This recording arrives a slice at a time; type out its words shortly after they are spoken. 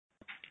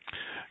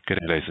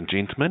Good day, ladies and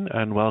gentlemen,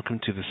 and welcome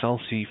to the Cell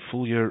C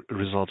full year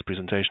results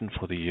presentation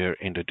for the year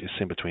ended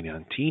December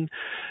 2019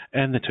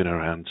 and the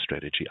turnaround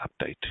strategy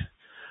update.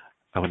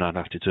 I would now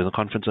like to turn the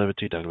conference over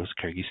to Douglas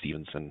Craigie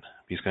Stevenson.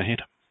 Please go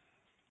ahead.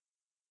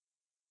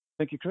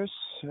 Thank you, Chris.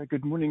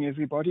 Good morning,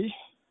 everybody.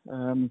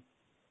 And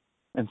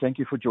thank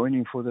you for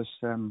joining for this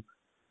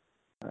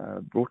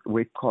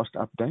webcast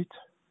update.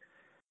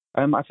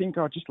 I think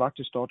I'd just like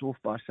to start off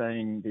by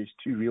saying there's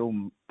two real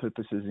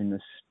purposes in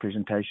this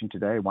presentation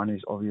today. One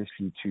is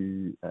obviously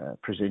to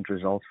present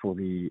results for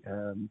the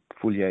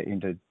full year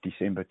ended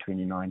December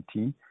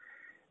 2019.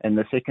 And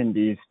the second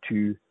is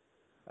to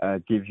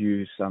give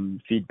you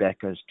some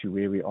feedback as to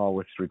where we are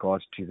with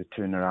regards to the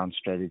turnaround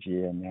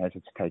strategy and as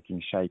it's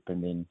taking shape,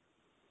 and then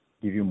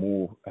give you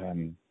more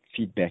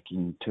feedback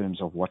in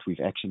terms of what we've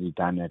actually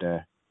done at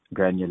a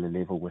granular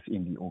level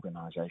within the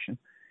organization.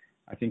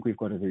 I think we've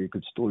got a very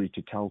good story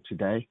to tell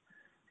today.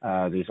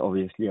 There's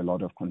obviously a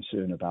lot of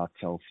concern about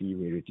Cell C,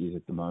 where it is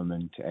at the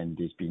moment, and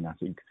there's been, I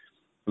think,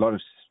 a lot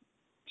of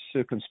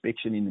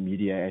circumspection in the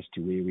media as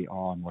to where we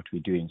are and what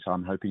we're doing. So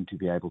I'm hoping to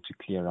be able to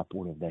clear up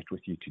all of that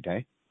with you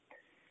today.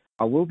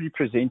 I will be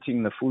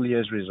presenting the full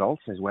year's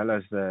results as well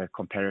as the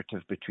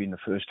comparative between the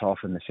first half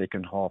and the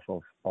second half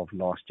of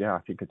last year.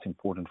 I think it's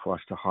important for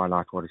us to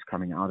highlight what is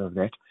coming out of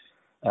that,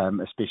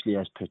 especially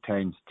as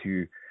pertains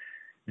to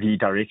the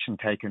direction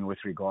taken with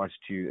regards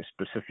to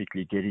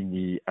specifically getting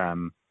the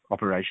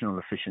operational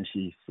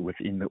efficiencies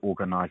within the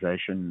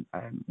organization,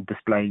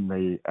 displaying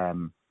the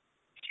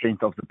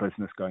strength of the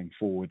business going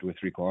forward with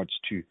regards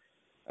to,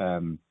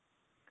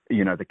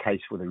 the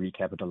case for the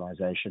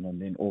recapitalisation, and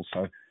then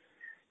also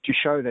to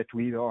show that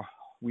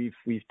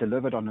we've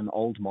delivered on an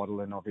old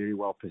model and are very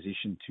well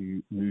positioned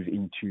to move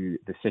into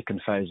the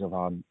second phase of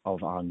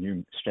our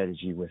new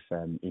strategy with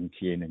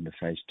MTN in the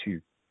phase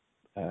 2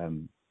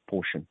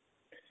 portion.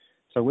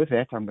 So with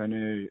that, I'm going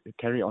to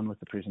carry on with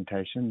the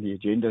presentation. The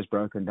agenda is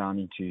broken down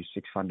into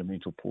 6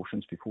 fundamental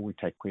portions before we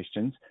take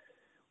questions.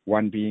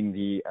 One being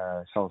the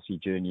Cell C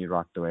journey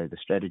right the way, the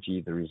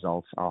strategy, the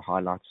results, our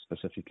highlights,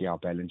 specifically our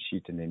balance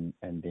sheet, and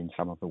then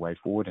some of the way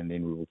forward, and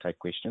then we will take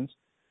questions.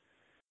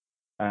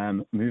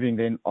 Moving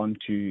then on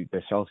to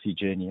the Cell C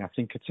journey, I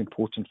think it's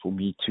important for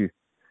me to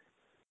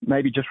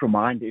maybe just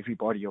remind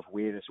everybody of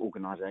where this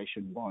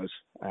organization was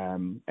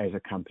as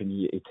a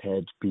company. It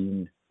had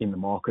been in the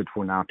market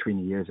for now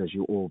 20 years, as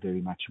you're all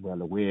very much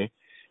well aware.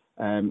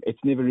 It's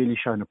never really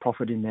shown a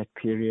profit in that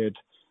period.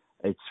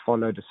 It's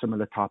followed a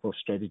similar type of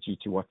strategy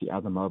to what the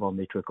other mobile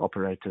network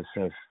operators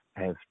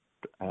have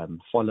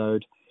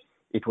followed.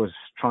 It was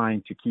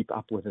trying to keep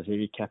up with a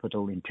very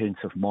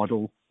capital-intensive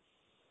model.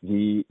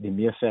 The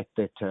mere fact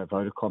that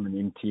Vodacom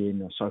and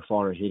MTN are so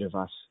far ahead of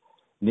us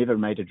never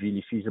made it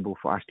really feasible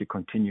for us to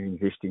continue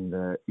investing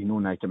the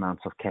inordinate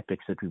amounts of capex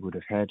that we would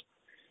have had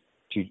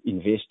to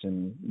invest.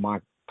 And my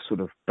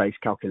sort of base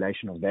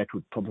calculation of that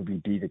would probably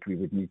be that we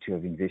would need to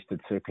have invested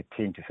circa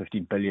 10 to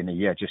 15 billion a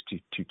year just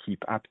to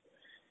keep up.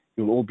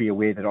 You'll all be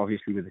aware that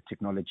obviously with the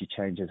technology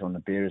changes on the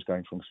bearers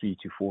going from 3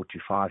 to 4 to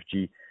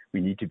 5G,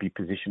 we need to be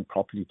positioned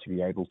properly to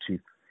be able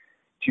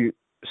to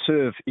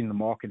serve in the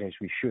market as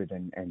we should,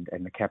 and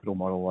the capital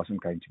model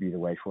wasn't going to be the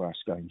way for us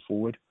going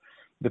forward.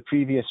 The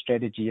previous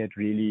strategy had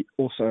really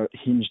also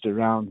hinged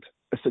around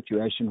a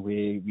situation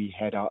where we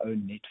had our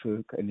own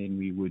network and then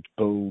we would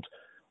build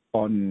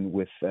on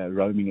with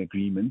roaming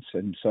agreements.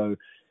 And so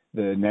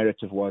the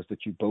narrative was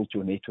that you built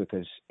your network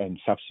and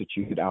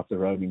substituted out the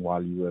roaming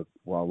while you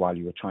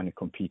were trying to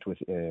compete with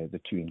the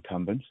two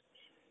incumbents.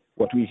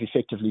 What we've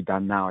effectively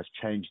done now is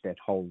change that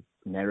whole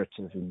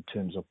narrative in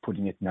terms of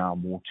putting it now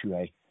more to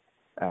a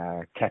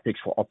capex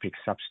for opex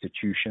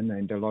substitution,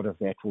 and a lot of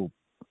that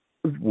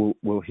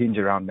will hinge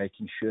around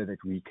making sure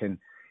that we can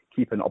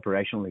keep an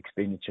operational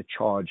expenditure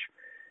charge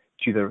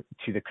to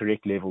the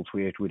correct levels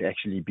where it would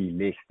actually be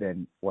less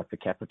than what the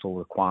capital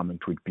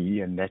requirement would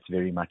be, and that's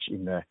very much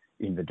in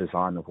the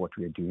design of what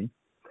we're doing.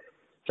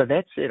 So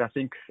that said, I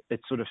think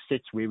it sort of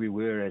sets where we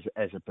were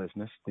as a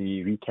business.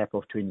 The recap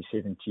of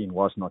 2017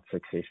 was not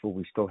successful.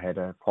 We still had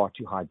a far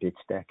too high debt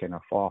stack and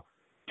a far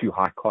too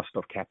high cost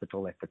of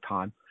capital at the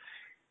time.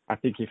 I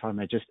think if I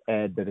may just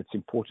add that it's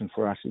important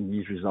for us in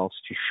these results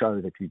to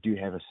show that we do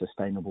have a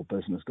sustainable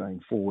business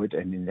going forward,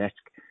 and in that,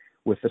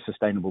 with the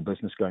sustainable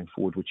business going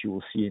forward, which you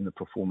will see in the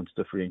performance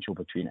differential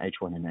between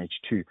H1 and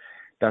H2,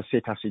 does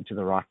set us into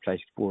the right place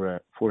for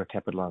a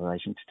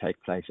capitalization to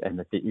take place, and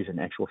that there is an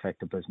actual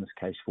fact a business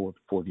case for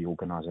the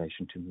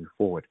organization to move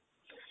forward.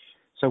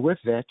 So with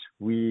that,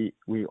 we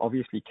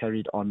obviously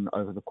carried on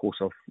over the course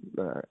of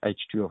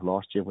H2 of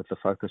last year with the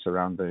focus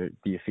around the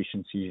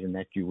efficiencies, and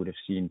that you would have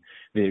seen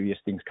various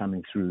things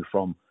coming through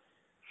from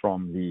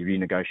the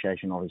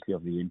renegotiation, obviously,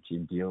 of the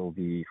MTN deal,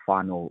 the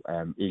final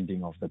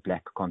ending of the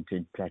black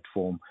content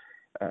platform,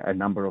 a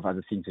number of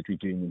other things that we're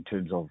doing in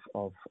terms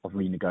of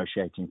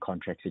renegotiating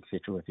contracts,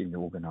 etc., within the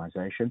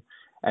organization,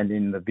 and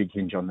then the big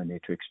hinge on the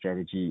network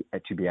strategy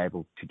to be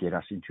able to get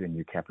us into a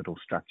new capital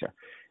structure.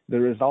 The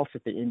results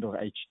at the end of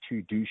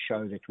H2 do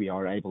show that we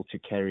are able to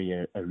carry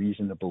a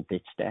reasonable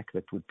debt stack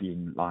that would be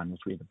in line with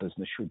where the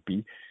business should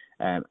be,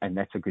 and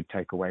that's a good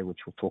takeaway, which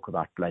we'll talk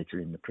about later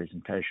in the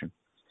presentation.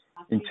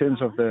 In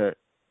terms of the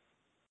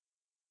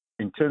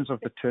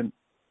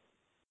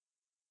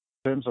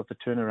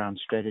turnaround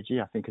strategy,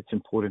 I think it's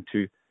important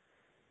to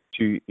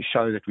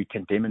show that we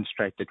can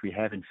demonstrate that we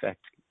have in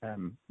fact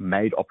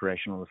made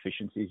operational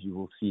efficiencies. You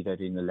will see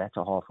that in the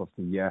latter half of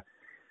the year,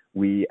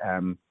 we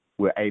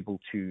were able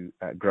to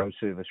grow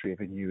service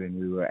revenue, and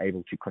we were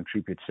able to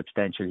contribute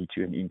substantially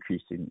to an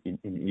increase in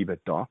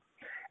EBITDA.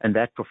 And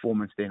that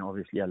performance then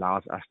obviously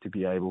allows us to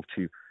be able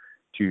to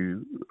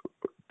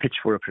pitch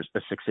for a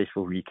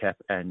successful recap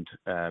and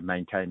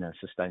maintain a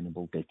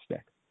sustainable debt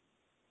stack.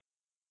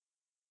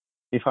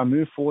 If I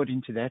move forward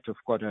into that, we've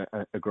got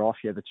a graph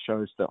here that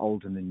shows the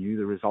old and the new.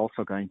 The results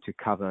are going to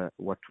cover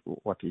what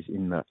is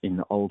in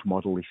the old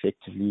model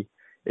effectively.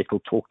 It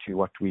will talk to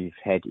what we've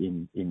had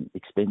in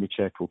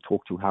expenditure. It will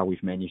talk to how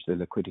we've managed the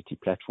liquidity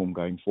platform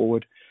going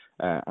forward.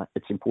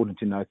 It's important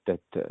to note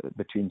that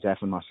between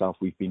Zaf and myself,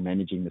 we've been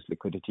managing this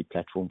liquidity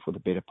platform for the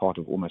better part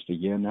of almost a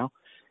year now.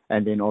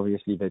 And then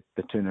obviously the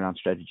turnaround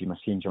strategy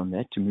must hinge on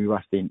that to move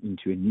us then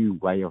into a new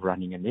way of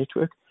running a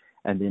network,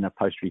 and then a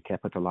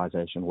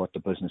post-recapitalization, what the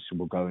business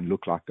will go and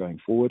look like going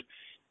forward.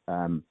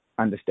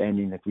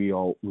 Understanding that we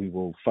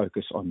will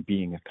focus on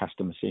being a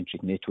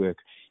customer-centric network,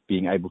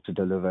 being able to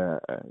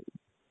deliver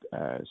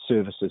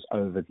services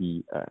over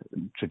the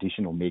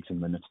traditional megs and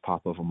minutes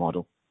type of a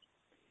model.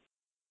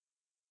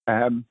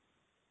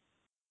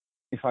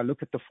 If I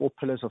look at the 4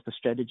 pillars of the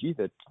strategy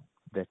that's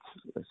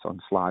on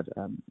slide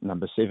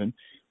number 7,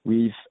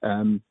 we've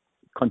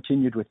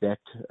continued with that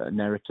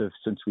narrative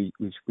since we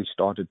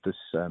started this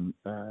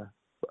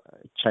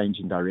change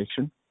in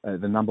direction.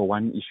 The number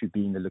one issue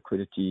being the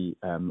liquidity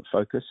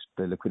focus.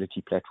 The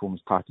liquidity platform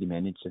is tightly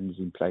managed and is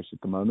in place at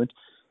the moment,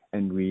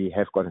 and we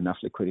have got enough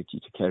liquidity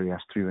to carry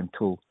us through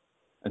until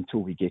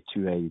we get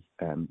to a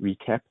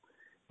recap.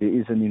 There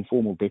is an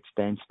informal debt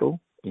standstill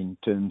in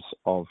terms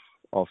of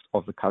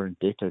the current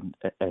debt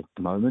at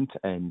the moment,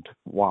 and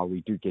while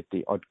we do get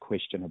the odd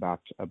question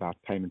about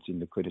payments in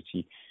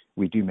liquidity,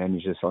 we do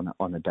manage this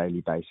on a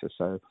daily basis.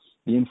 So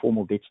the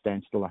informal debt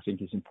standstill, I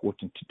think, is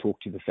important to talk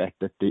to the fact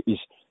that there is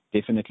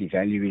definitely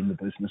value in the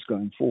business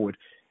going forward,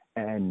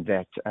 and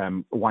that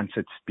once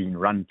it's been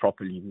run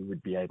properly, we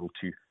would be able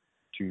to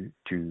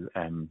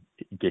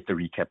get the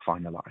recap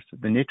finalized.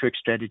 The network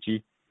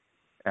strategy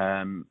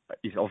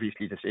is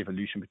obviously this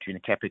evolution between a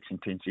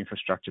capex-intense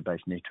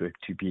infrastructure-based network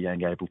to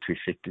being able to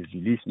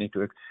effectively lease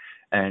network.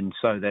 And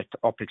so that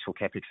OPEX or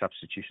capex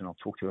substitution, I'll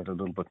talk to it a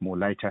little bit more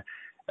later,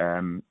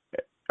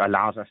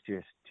 allows us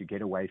to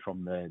get away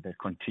from the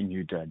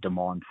continued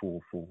demand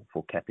for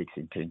capex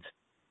intense.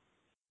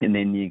 And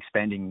then the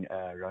expanding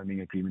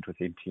roaming agreement with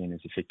MTN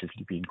has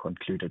effectively been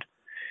concluded.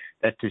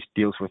 That just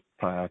deals with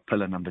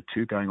pillar number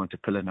 2. Going on to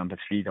pillar number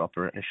 3, the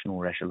operational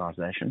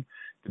rationalization.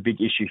 The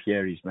big issue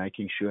here is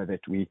making sure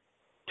that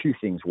two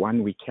things.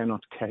 One, we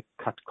cannot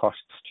cut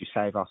costs to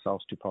save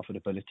ourselves to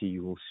profitability.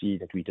 You will see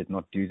that we did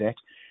not do that.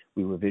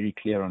 We were very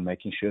clear on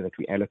making sure that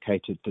we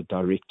allocated the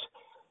direct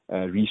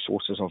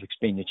resources of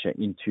expenditure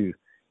into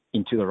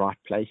the right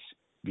place,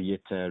 be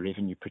it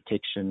revenue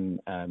protection,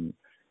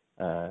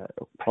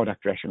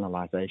 product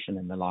rationalization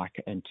and the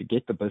like, and to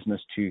get the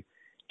business to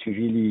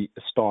really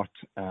start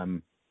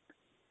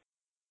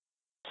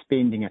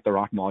spending at the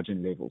right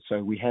margin level.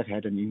 So we have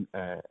had an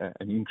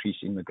increase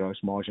in the gross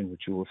margin,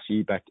 which you will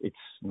see, but it's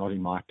not,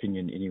 in my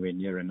opinion, anywhere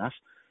near enough.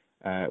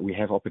 We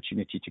have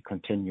opportunity to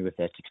continue with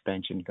that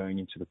expansion going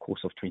into the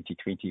course of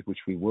 2020,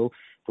 which we will.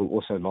 It will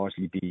also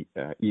largely be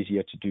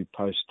easier to do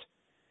post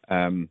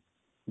the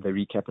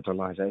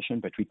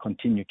recapitalization, but we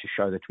continue to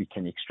show that we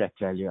can extract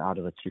value out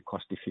of it through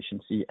cost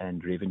efficiency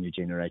and revenue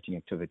generating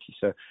activity.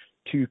 So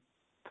 2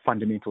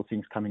 fundamental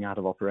things coming out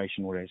of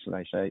operational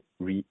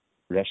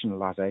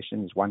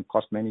rationalization is 1,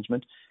 cost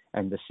management,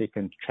 and the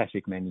second,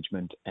 traffic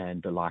management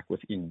and the like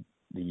within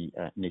the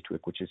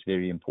network, which is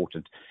very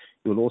important.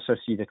 You'll also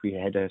see that we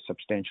had a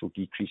substantial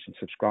decrease in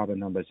subscriber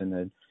numbers,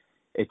 and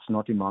it's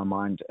not, in my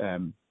mind,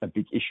 a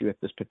big issue at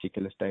this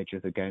particular stage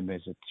of the game,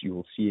 as you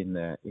will see in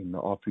the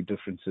ARPU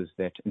differences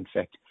that, in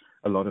fact,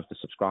 a lot of the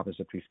subscribers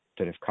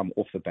that have come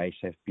off the base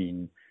have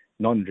been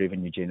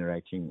non-revenue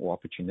generating or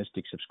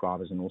opportunistic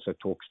subscribers, and also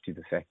talks to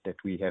the fact that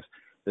we have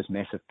this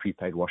massive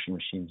prepaid washing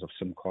machines of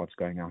SIM cards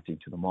going out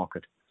into the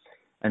market.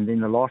 And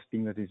then the last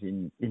thing that is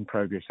in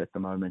progress at the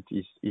moment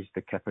is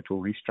the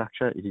capital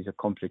restructure. It is a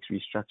complex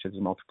restructure. There's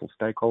multiple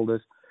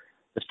stakeholders.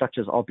 The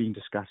structures are being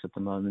discussed at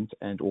the moment,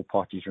 and all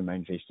parties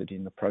remain vested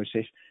in the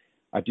process.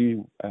 I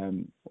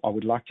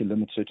would like to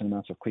limit certain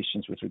amounts of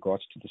questions with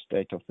regards to the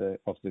state of the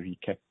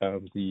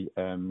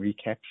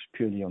recap,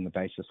 purely on the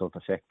basis of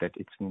the fact that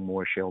it's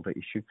more a shareholder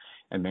issue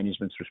and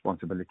management's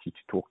responsibility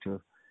to talk to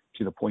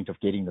the point of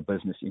getting the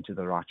business into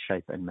the right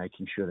shape and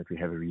making sure that we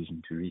have a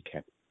reason to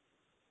recap.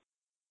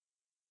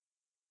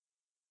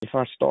 If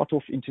I start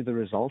off into the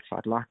results,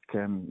 I'd like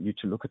you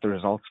to look at the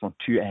results from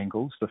 2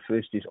 angles. The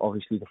first is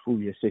obviously the full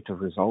year set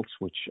of results,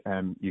 which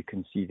you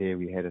can see there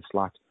we had a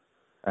slight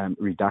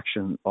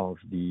reduction of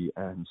the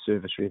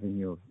service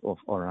revenue of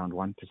around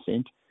 1%.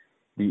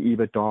 the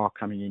EBITDA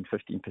coming in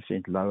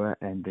 15% lower,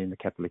 and then the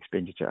capital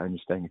expenditure only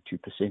staying at 2%.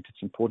 It's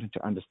important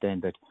to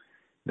understand that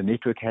the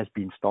network has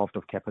been starved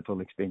of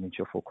capital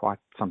expenditure for quite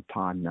some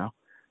time now,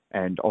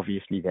 and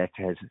obviously that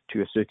has,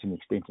 to a certain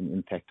extent, an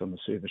impact on the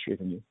service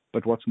revenue.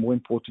 But what's more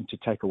important to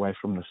take away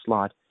from the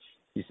slide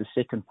is the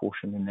second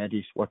portion, and that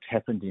is what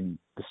happened in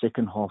the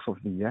second half of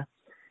the year.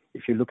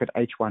 If you look at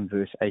H1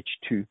 versus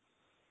H2,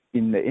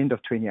 in the end of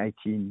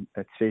 2018,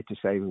 it's fair to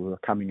say we were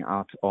coming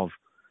out of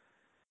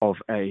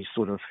a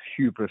sort of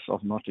hubris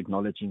of not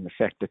acknowledging the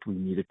fact that we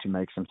needed to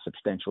make some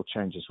substantial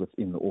changes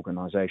within the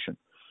organization.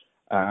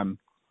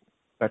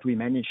 But we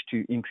managed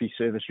to increase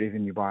service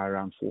revenue by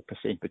around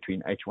 4%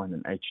 between H1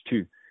 and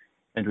H2.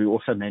 And we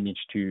also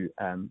managed to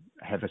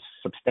have a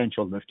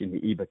substantial lift in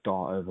the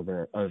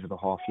EBITDA over the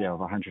half year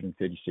of 136%,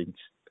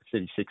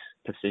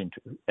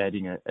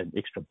 adding an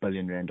extra R1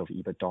 billion of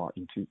EBITDA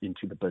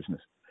into the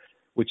business,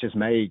 which has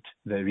made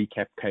the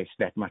recap case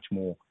that much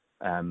more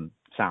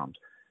sound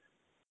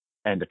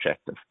and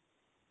attractive.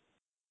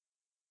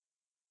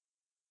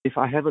 If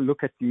I have a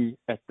look at the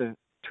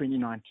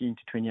 2019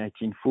 to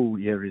 2018 full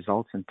year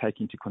results and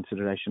take into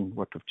consideration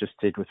what we've just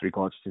said with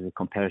regards to the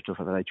comparative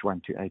of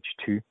H1 to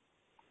H2,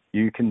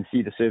 you can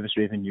see the service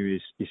revenue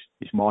is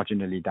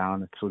marginally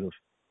down at sort of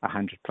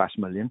 100+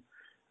 million.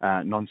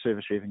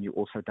 Non-service revenue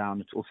also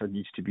down. It also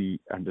needs to be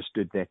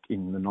understood that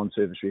in the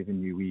non-service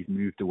revenue, we've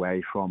moved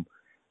away from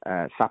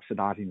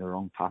subsidizing the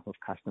wrong type of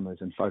customers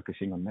and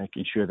focusing on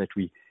making sure that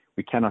we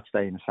cannot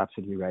stay in a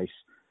subsidy race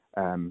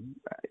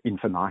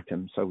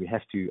infinitum. So we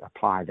have to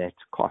apply that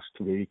cost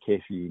very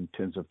carefully in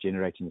terms of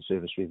generating the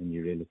service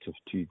revenue relative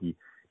to the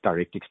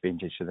direct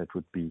expenditure that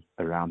would be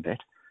around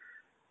that.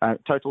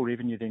 Total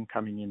revenue then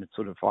coming in at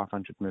sort of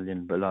 500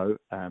 million below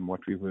what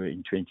we were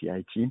in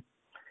 2018.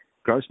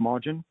 Gross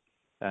margin,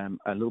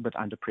 a little bit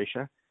under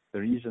pressure.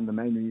 The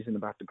main reason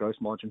about the gross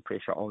margin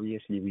pressure,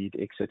 obviously we'd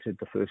exited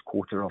the first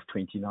quarter of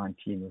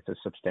 2019 with a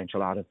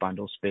substantial out of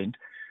bundle spend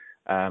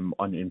on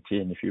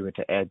MTN. If you were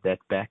to add that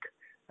back,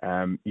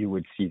 you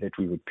would see that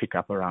we would pick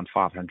up around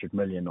 500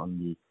 million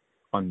on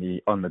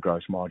the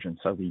gross margin.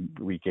 So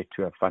we get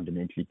to a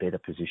fundamentally better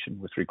position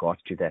with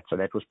regards to that. So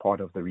that was part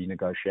of the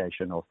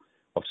renegotiation of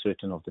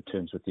certain of the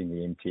terms within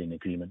the MTN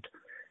agreement,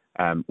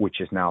 which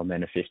has now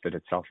manifested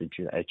itself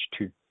into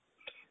H2.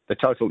 The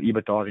total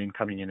EBITDA then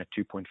coming in at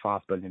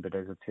 2.5 billion, but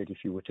as I said,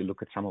 if you were to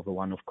look at some of the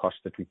one-off costs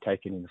that we've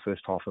taken in the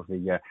first half of the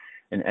year,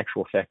 in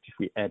actual fact, if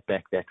we add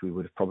back that, we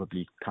would have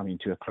probably come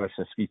into a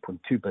closer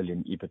 3.2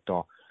 billion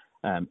EBITDA.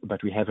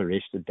 But we have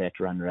arrested that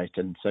run rate,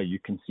 and so you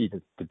can see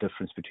the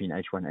difference between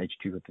H1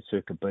 H2 with the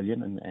circa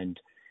billion and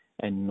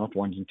not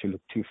wanting to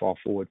look too far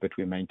forward, but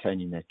we're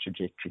maintaining that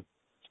trajectory.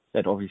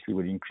 That obviously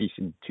will increase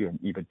into an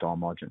EBITDA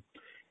margin.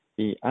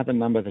 The other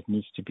number that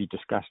needs to be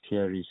discussed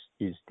here is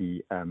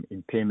the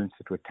impairments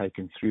that were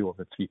taken through of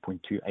the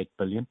 3.28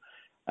 billion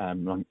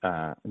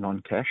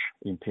non-cash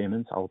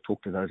impairments. I'll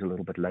talk to those a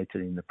little bit later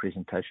in the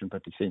presentation,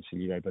 but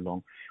essentially they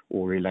belong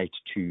or relate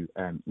to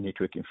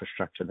network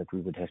infrastructure that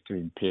we would have to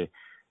impair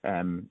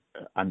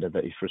under the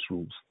IFRS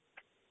rules.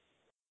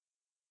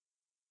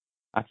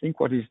 I think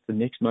what is the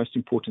next most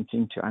important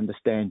thing to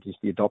understand is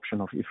the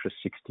adoption of IFRS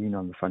 16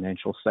 on the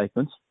financial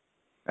statements.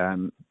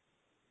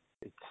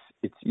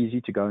 It's easy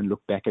to go and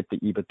look back at the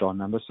EBITDA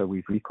numbers, so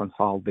we've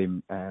reconciled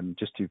them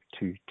just to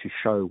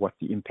show what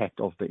the impact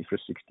of the IFRS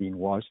 16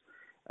 was.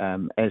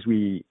 As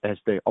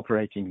the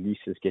operating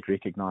leases get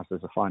recognized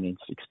as a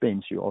finance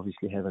expense, you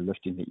obviously have a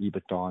lift in the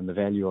EBITDA, and the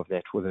value of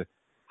that for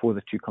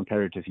the two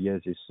comparative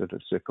years is sort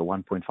of circa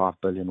 1.5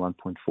 billion,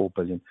 1.4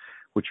 billion,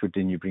 which would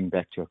then you bring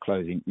back to a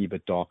closing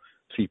EBITDA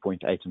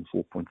 3.8 and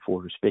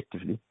 4.4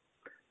 respectively.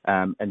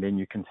 And then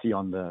you can see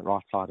on the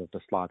right side of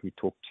the slide, we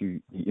talk to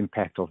the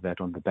impact of that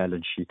on the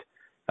balance sheet,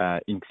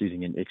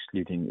 including and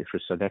excluding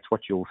IFRS. So that's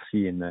what you'll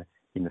see in the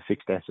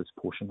fixed assets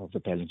portion of the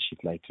balance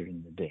sheet later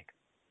in the deck.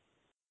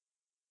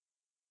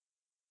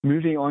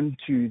 Moving on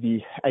to the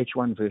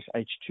H1 versus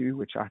H2,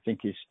 which I think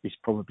is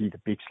probably the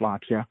big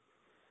slide here.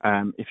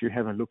 If you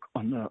have a look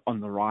on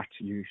the right,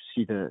 you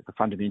see the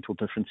fundamental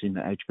difference in the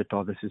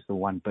EBITDA. This is the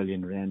 1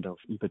 billion rand of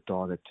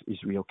EBITDA that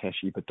is real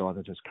cash EBITDA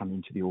that has come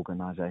into the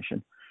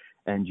organization.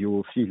 And you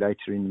will see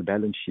later in the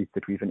balance sheet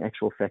that we've in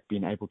actual fact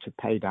been able to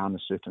pay down a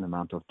certain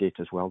amount of debt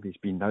as well. There's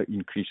been no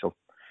increase of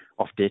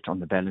debt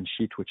on the balance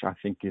sheet, which I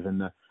think given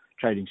the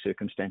trading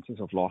circumstances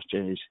of last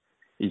year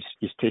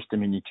is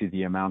testimony to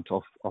the amount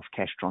of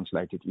cash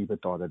translated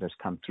EBITDA that has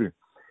come through.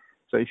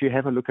 So if you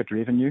have a look at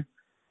revenue,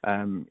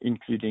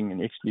 including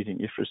and excluding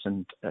IFRS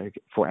and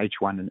for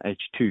H1 and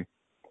H2,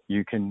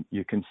 you can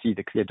see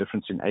the clear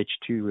difference in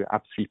H2. We're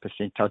up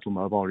 3%, total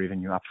mobile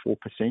revenue up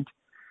 4%,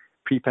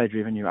 prepaid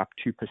revenue up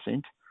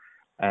 2%,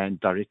 and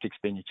direct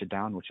expenditure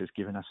down, which has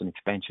given us an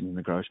expansion in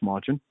the gross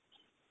margin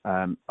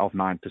of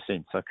 9%.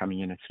 So coming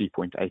in at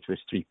 3.8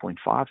 versus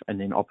 3.5, and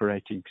then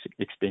operating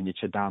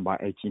expenditure down by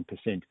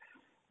 18%,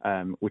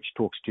 which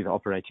talks to the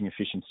operating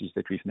efficiencies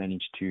that we've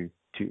managed to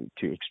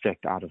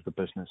extract out of the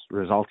business,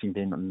 resulting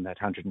then in that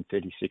 136%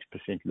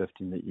 lift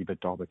in the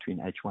EBITDA between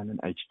H1 and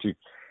H2.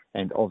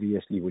 and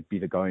obviously would be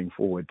the going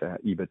forward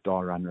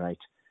EBITDA run rate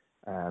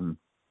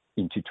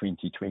into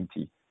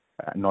 2020,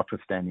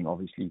 notwithstanding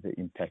obviously the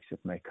impacts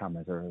that may come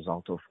as a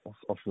result of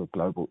the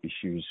global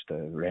issues,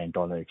 the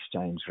rand-dollar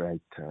exchange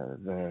rate,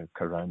 the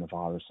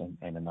coronavirus,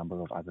 and a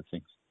number of other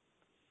things.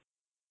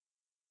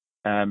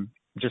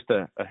 Just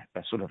a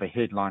sort of a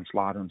headline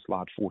slide on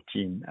slide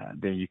 14.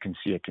 There you can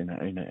see it in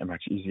a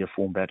much easier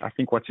format. I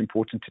think what's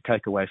important to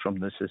take away from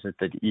this is that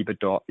the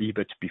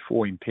EBIT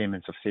before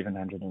impairments of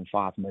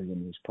 705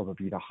 million is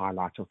probably the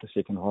highlight of the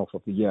second half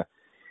of the year,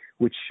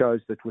 which shows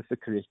that with the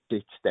correct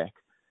debt stack,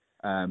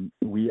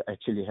 we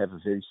actually have a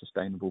very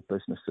sustainable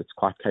business that's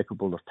quite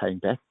capable of paying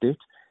back debt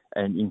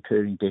and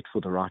incurring debt for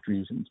the right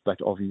reasons.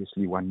 But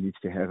obviously one needs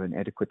to have an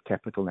adequate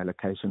capital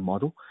allocation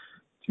model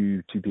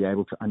to be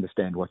able to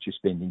understand what you're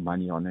spending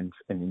money on and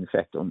in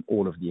fact on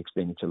all of the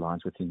expenditure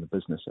lines within the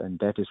business. And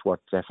that is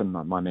what Zaf and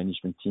my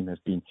management team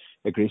have been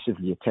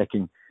aggressively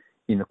attacking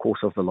in the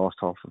course of the last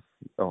half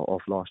of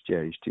last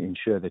year, is to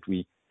ensure that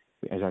we,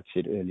 as I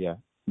said earlier,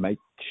 make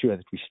sure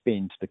that we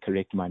spend the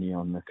correct money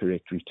on the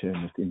correct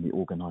return within the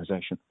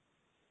organization.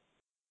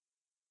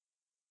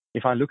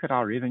 If I look at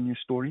our revenue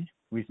story,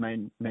 we've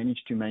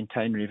managed to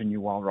maintain revenue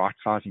while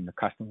right-sizing the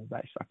customer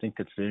base. I think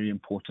it's very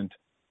important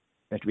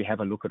that we have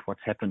a look at what's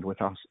happened with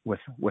us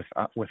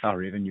with our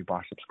revenue by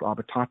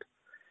subscriber type.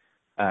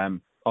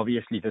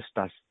 Obviously, this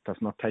does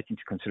not take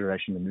into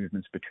consideration the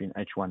movements between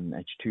H1 and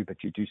H2,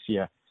 but you do see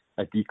a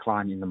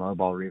decline in the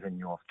mobile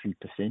revenue of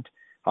 3%.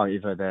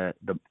 However,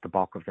 the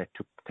bulk of that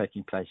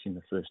taking place in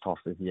the first half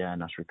of the year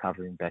and us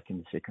recovering back in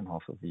the second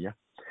half of the year.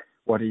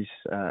 What is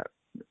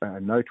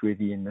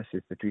noteworthy in this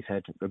is that we've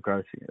had a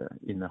growth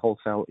in the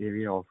wholesale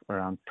area of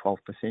around 12%.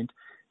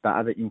 The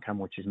other income,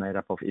 which is made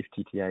up of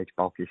FTTH,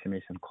 bulk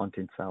SMS, and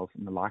content sales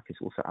and the like, is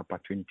also up by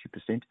 22%.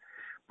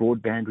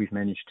 Broadband, we've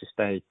managed to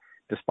stay,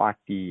 despite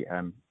the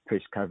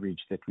press coverage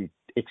that we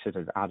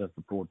exited out of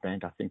the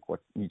broadband. I think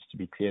what needs to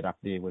be cleared up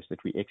there was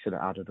that we exited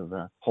out of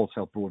the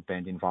wholesale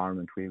broadband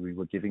environment where we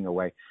were giving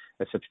away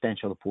a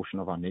substantial portion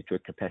of our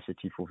network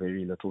capacity for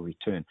very little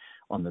return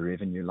on the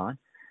revenue line.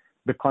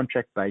 The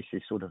contract base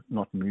is sort of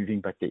not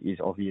moving, but there is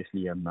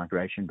obviously a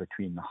migration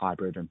between the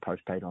hybrid and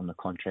postpaid on the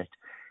contract.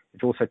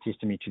 It's also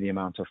testament to the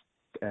amount of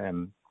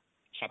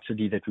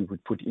subsidy that we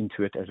would put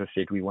into it. As I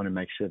said, we want to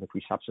make sure that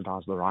we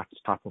subsidize the right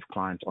type of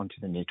client onto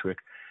the network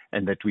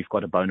and that we've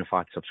got a bona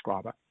fide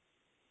subscriber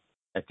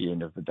at the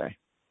end of the day.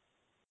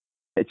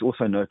 It's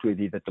also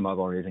noteworthy that the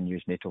mobile revenue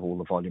is net of all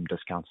the volume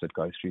discounts that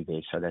go through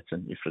there. So that's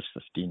an IFRS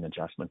 15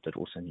 adjustment that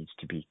also needs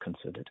to be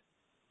considered.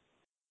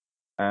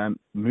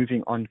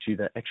 Moving on to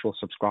the actual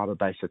subscriber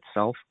base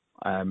itself,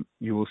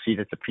 you will see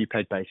that the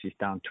prepaid base is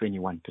down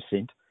 21%.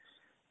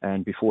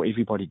 And before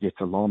everybody gets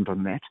alarmed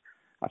on that,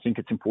 I think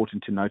it's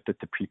important to note that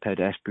the prepaid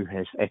ASPU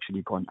has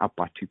actually gone up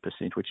by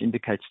 2%, which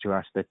indicates to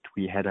us that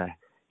we had a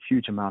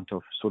huge amount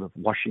of sort of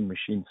washing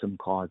machine SIM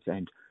cards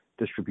and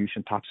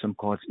distribution type SIM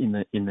cards in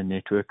the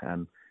network.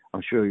 I'm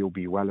sure you'll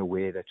be well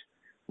aware that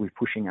we're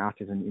pushing out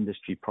as an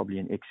industry probably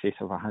in excess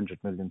of 100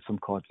 million SIM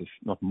cards, if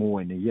not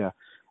more, in a year.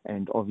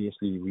 And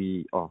obviously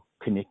we are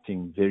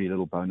connecting very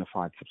little bona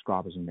fide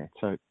subscribers in that.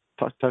 So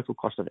total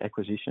cost of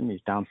acquisition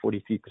is down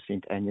 43%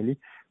 annually,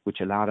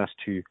 which allowed us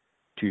to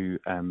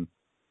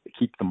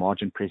keep the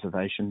margin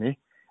preservation there,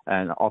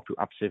 and ARPU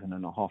up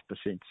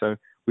 7.5%. So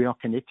we are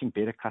connecting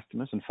better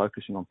customers and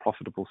focusing on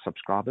profitable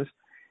subscribers,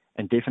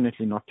 and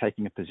definitely not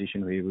taking a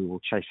position where we will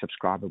chase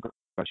subscriber growth,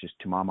 which is,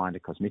 to my mind, a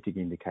cosmetic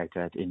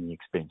indicator at any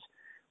expense.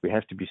 We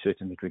have to be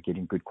certain that we're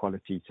getting good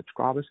quality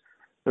subscribers.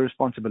 The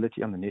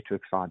responsibility on the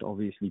network side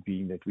obviously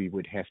being that we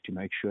would have to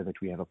make sure that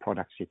we have a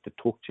product set to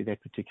talk to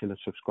that particular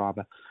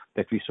subscriber,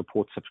 that we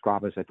support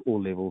subscribers at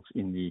all levels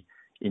in the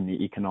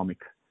economic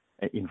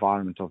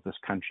environment of this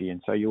country.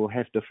 And so you will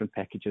have different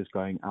packages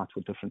going out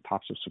for different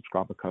types of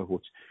subscriber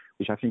cohorts,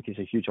 which I think is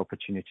a huge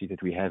opportunity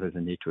that we have as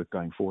a network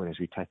going forward as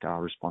we take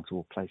our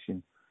responsible place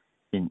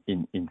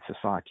in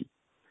society.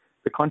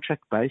 The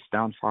contract base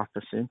down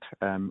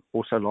 5%,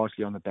 also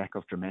largely on the back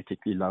of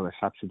dramatically lower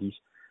subsidies.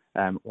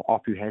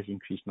 ARPU has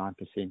increased 9%.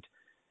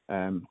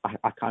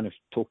 I kind of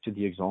talked to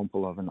the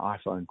example of an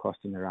iPhone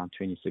costing around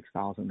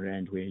 26,000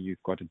 Rand, where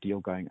you've got a deal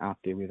going out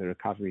there where the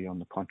recovery on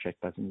the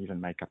contract doesn't even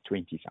make up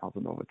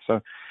 20,000 of it. So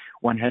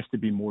one has to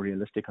be more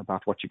realistic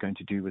about what you're going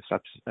to do with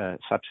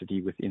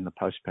subsidy within the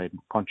postpaid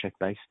contract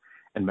base,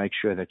 and make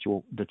sure that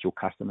your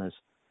customers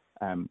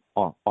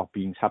are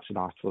being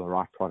subsidized for the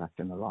right product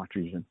and the right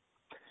reason.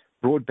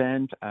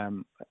 Broadband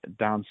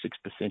down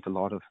 6%, a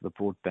lot of the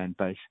broadband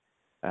base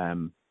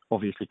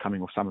obviously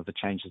coming off some of the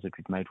changes that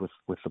we've made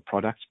with the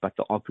products, but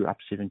the ARPU up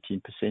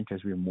 17%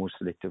 as we are more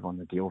selective on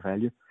the deal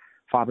value.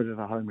 Fiber to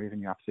the home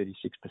revenue up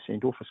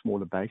 36%, off a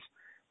smaller base,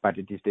 but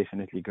it is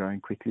definitely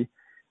growing quickly.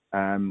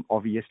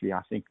 Obviously,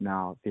 I think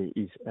now there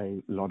is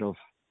a lot of,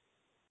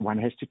 one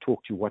has to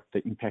talk to what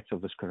the impact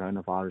of this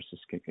coronavirus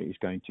is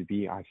going to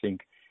be. I think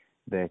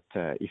that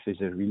if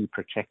there's a really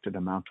protracted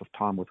amount of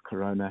time with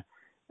corona,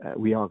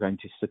 we are going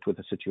to sit with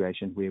a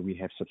situation where we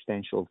have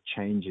substantial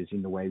changes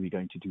in the way we're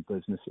going to do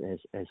business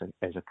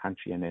as a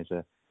country and as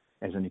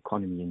an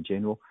economy in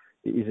general.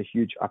 there is a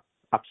huge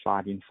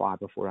upside in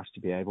fiber for us to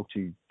be able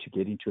to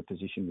get into a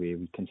position where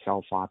we can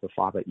sell fiber.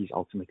 Fiber is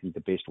ultimately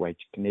the best way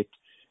to connect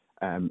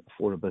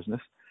for a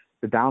business.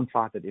 The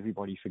downside that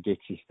everybody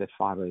forgets is that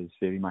fiber is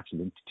very much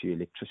linked to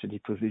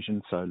electricity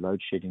provision, so load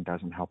shedding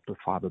doesn't help the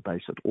fiber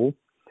base at all.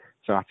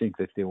 So I think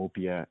that there will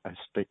be a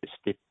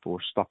step or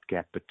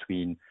stopgap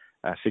between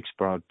fixed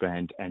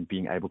broadband and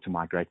being able to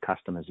migrate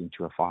customers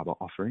into a fiber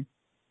offering.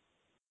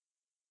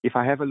 If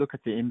I have a look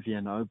at the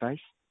MVNO base,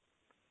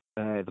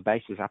 the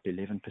base is up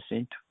 11%.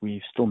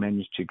 We've still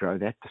managed to grow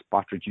that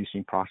despite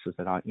reducing prices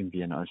that our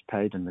MVNOs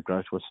paid, and the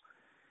growth was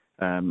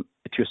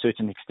to a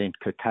certain extent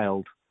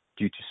curtailed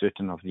due to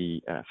certain of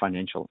the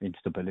financial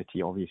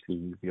instability.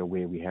 Obviously, we're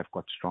aware we have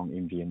got strong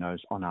MVNOs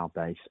on our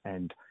base,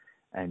 and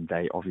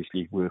they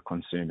obviously were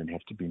concerned and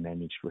have to be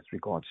managed with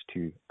regards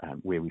to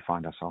where we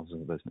find ourselves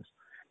as a business.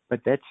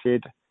 But that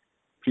said,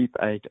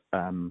 prepaid,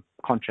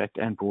 contract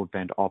and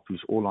broadband ARPU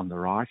is all on the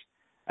rise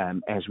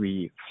as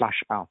we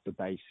flush out the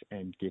base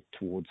and get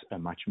towards a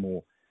much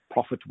more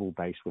profitable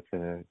base with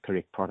the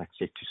correct product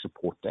set to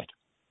support that.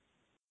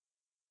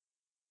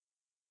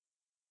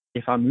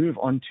 If I move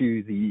on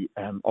to the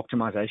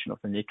optimization of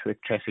the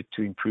network traffic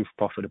to improve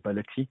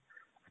profitability,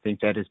 I think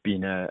that has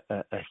been a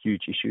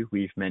huge issue.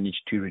 We've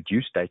managed to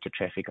reduce data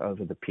traffic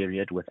over the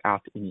period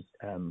without any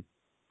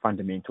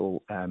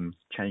fundamental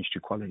change to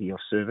quality of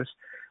service,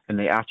 and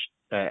the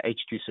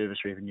H2 service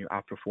revenue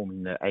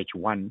outperforming the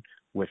H1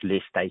 with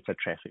less data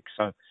traffic.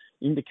 So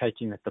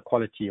indicating that the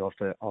quality of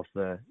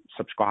the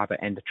subscriber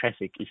and the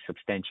traffic is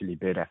substantially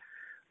better.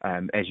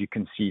 As you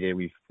can see there,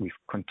 we've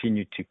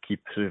continued to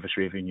keep service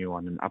revenue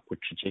on an upward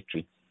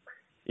trajectory.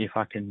 If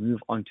I can move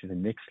on to the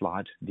next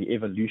slide, the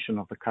evolution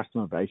of the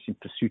customer base in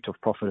pursuit of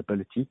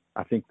profitability.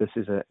 I think this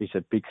is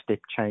a big step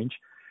change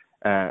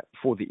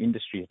for the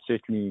industry. It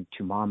certainly,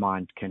 to my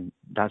mind,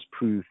 does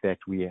prove that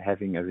we are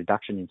having a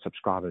reduction in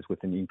subscribers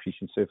with an increase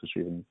in service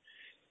revenue.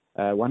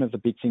 One of the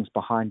big things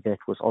behind that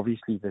was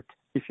obviously that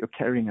if you're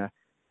carrying a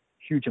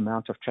huge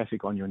amount of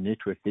traffic on your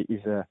network, there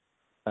is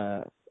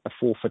a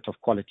forfeit of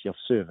quality of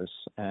service,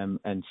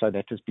 and so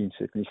that has been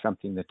certainly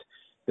something that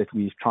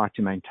we've tried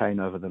to maintain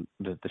over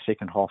the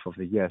second half of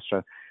the year.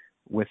 So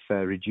with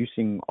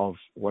reducing of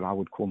what I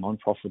would call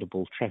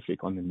non-profitable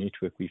traffic on the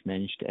network, we've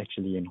managed to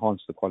actually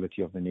enhance the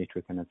quality of the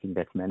network, and I think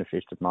that's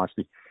manifested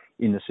nicely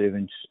in the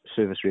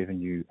service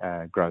revenue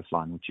growth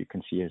line, which you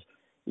can see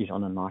is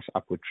on a nice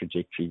upward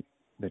trajectory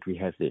that we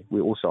have there.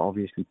 We're also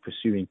obviously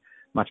pursuing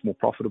much more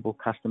profitable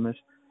customers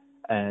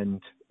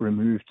and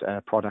removed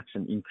products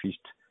and increased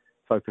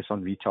focus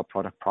on retail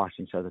product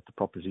pricing so that the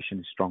proposition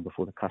is stronger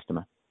for the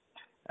customer.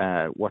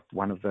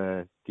 One of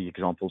the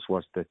examples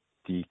was that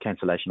the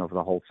cancellation of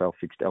the wholesale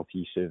fixed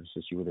LTE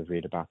services. You would have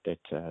read about that.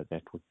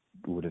 That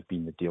would have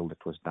been the deal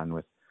that was done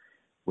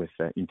with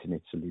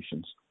Internet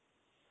Solutions.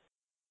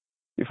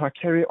 If I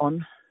carry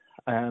on,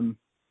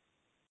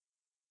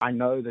 I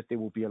know that there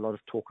will be a lot of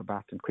talk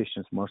about and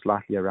questions most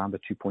likely around the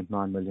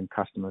 2.9 million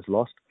customers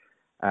lost.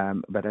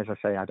 But as I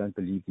say, I don't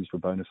believe these were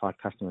bona fide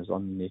customers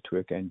on the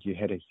network, and you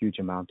had a huge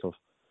amount of,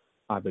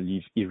 I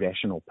believe,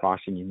 irrational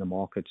pricing in the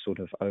market sort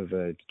of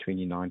over the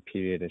 29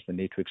 period as the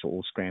networks are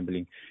all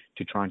scrambling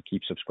to try and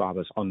keep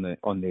subscribers on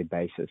their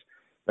bases.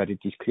 But it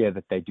is clear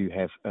that they do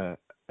have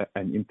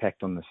an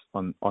impact on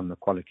the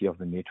quality of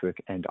the network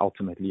and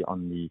ultimately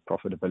on the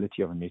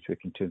profitability of a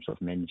network in terms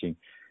of managing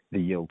the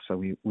yield.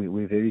 So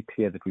we're very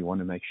clear that we want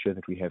to make sure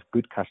that we have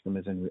good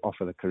customers and we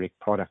offer the correct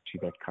product to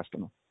that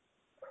customer.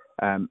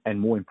 And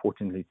more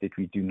importantly, that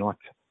we do not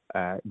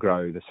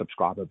grow the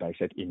subscriber base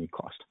at any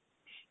cost.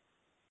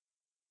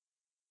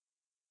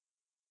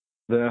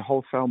 The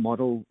wholesale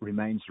model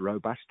remains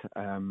robust,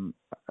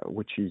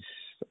 which is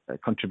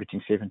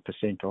contributing 7%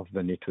 of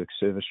the network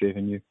service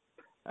revenue.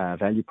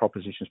 Value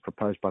propositions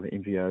proposed by the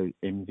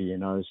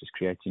MVNOs is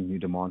creating new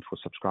demand for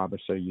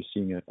subscribers, so you're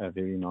seeing a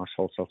very nice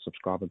wholesale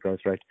subscriber growth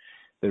rate.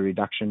 The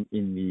reduction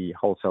in the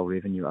wholesale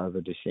revenue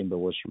over December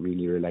was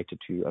really related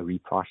to a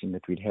repricing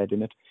that we'd had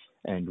in it,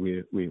 and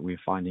we're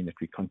finding that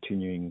we're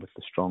continuing with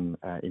the strong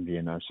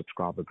MVNO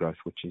subscriber growth,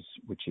 which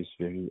is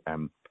very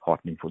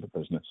heartening for the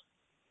business.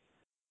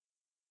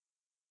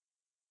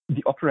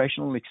 The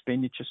operational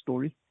expenditure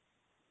story.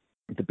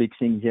 The big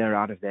thing here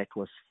out of that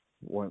was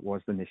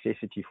the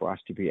necessity for us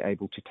to be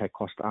able to take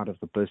cost out of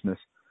the business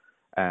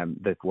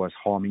that was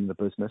harming the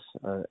business.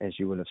 As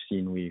you will have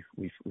seen,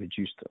 we've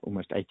reduced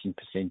almost 18%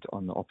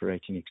 on the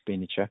operating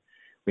expenditure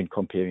when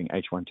comparing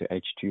H1 to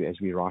H2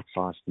 as we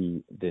right-size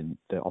the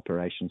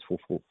operations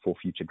for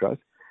future growth.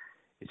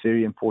 It's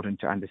very important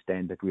to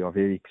understand that we are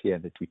very clear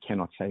that we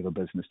cannot save a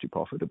business to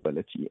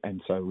profitability,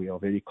 and so we are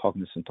very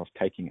cognizant of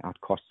taking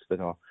out costs that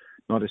are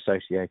not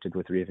associated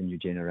with revenue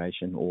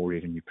generation or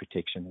revenue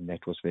protection, and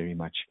that was very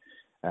much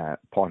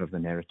part of the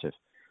narrative.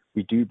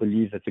 We do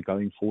believe that the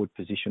going forward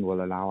position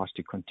will allow us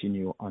to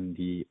continue on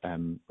the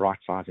right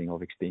sizing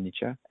of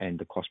expenditure and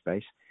the cost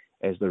base.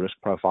 As the risk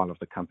profile of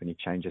the company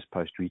changes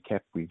post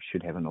recap, we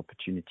should have an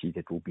opportunity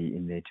that will be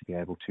in there to be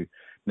able to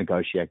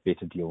negotiate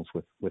better deals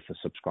with the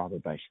subscriber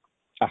base,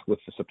 with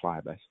the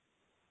supplier base.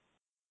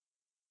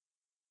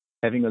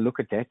 Having a look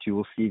at that, you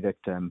will see that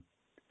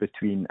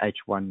between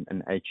H1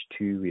 and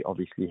H2, we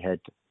obviously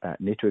had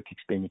network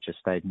expenditure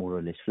stayed more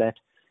or less flat,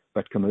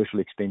 but commercial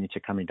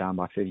expenditure coming down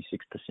by 36%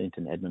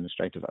 and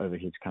administrative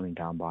overheads coming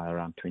down by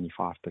around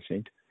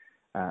 25%.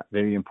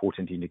 Very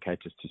important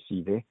indicators to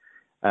see there.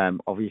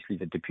 Obviously,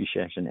 the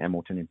depreciation,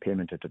 amort, and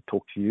impairment that I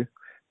talked to you.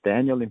 The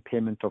annual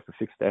impairment of the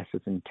fixed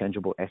assets and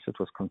intangible assets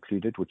was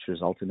concluded, which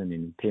resulted in an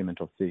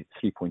impairment of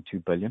 3.2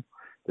 billion.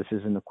 This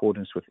is in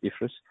accordance with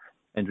IFRS.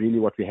 And really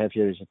what we have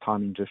here is a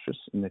timing difference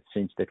in the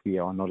sense that we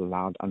are not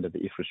allowed under the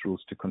IFRS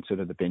rules to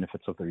consider the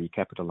benefits of the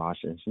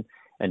recapitalization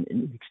and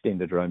an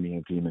extended roaming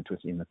agreement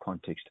within the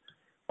context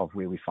of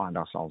where we find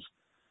ourselves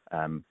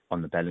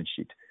on the balance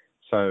sheet.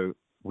 So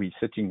we're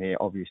sitting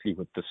there obviously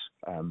with this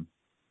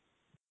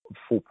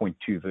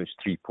 4.2 versus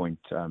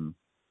 3.2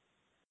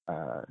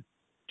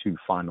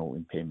 final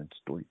impairment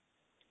story.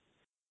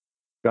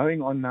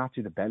 Going on now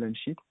to the balance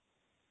sheet.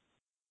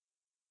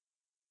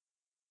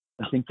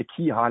 I think the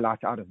key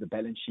highlight out of the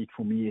balance sheet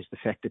for me is the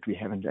fact that we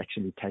haven't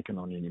actually taken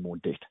on any more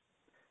debt.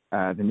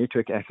 The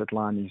network asset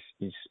line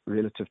is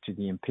relative to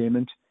the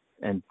impairment,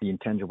 and the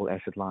intangible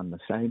asset line the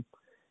same.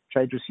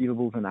 Trade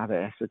receivables and other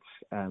assets,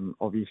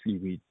 obviously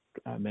we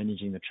are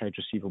managing the trade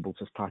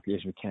receivables as tightly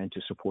as we can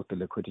to support the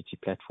liquidity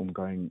platform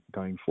going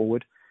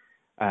forward.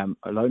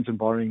 Loans and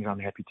borrowings, I'm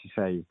happy to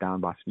say, is down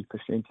by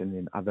 3%, and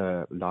then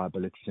other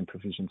liabilities and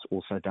provisions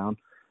also down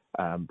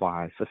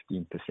by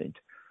 15%.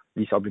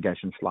 Lease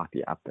obligations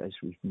slightly up as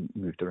we've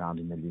moved around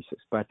in the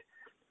leases. But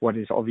what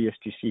is obvious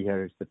to see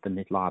here is that the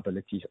net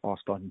liabilities are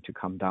starting to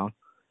come down.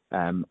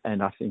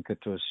 And I think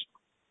it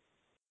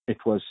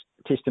was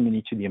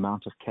testimony to the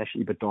amount of cash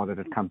EBITDA that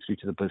had come through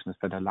to the business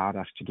that allowed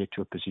us to get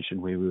to a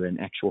position where we were in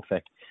actual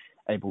fact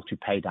able to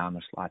pay down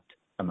a slight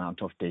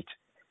amount of debt,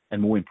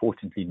 and more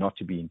importantly, not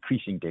to be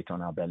increasing debt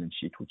on our balance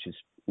sheet,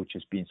 which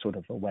has been sort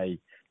of the way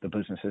the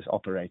business has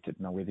operated.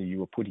 Now, whether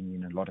you were putting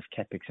in a lot of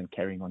capex and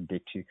carrying on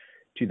debt to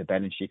the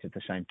balance sheet at the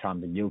same time,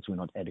 the yields were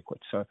not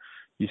adequate. So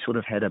you sort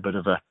of had a bit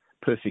of a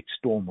perfect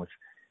storm with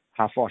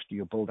how fast do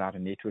you build out a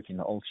network in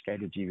the old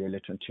strategy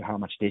relative to how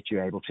much debt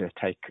you're able to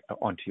take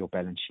onto your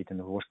balance sheet. And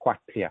it was quite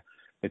clear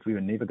that we were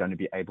never going to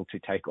be able to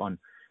take on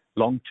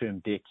long-term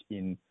debt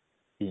in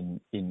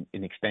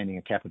expanding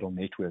a capital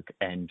network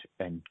and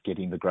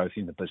getting the growth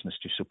in the business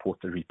to support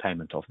the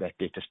repayment of that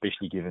debt,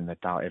 especially given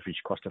that our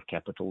average cost of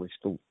capital is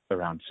still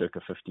around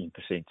circa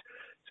 15%.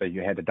 So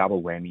you had a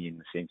double whammy in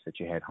the sense that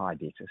you had high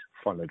debtors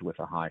followed with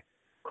a high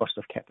cost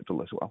of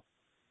capital as well.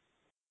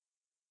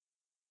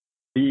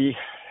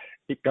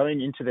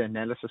 Going into the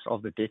analysis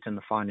of the debt and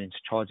the finance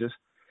charges,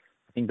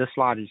 I think this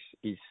slide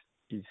it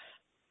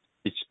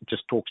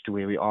just talks to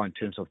where we are in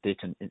terms of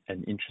debt and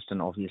interest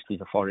and obviously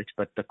the forex,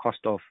 but the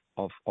cost of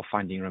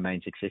funding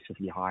remains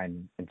excessively high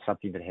and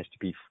something that has to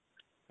be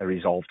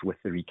resolved with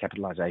the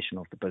recapitalization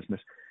of the business.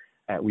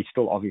 We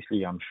still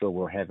obviously, I'm sure,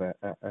 will have a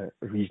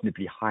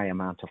reasonably high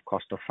amount of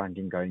cost of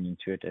funding going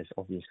into it, as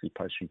obviously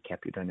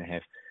post-recap you're going to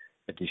have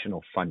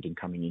additional funding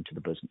coming into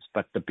the business.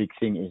 But the big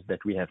thing is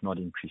that we have not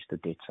increased the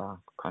debt. So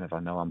I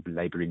know I'm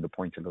belaboring the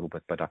point a little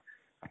bit, but I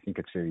think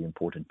it's very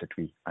important that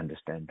we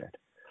understand that.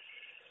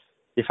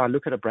 If I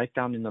look at a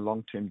breakdown in the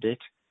long-term debt,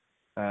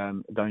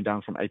 going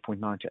down from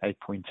 8.9 to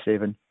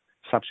 8.7,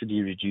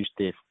 subsidy reduced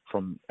there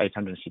from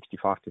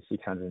 865 to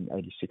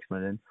 686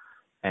 million.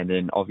 And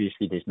then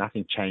obviously there's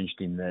nothing changed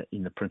in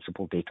the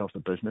principal debt of the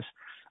business,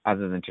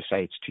 other than to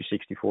say it's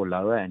 264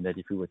 lower, and that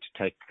if we were to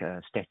take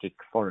static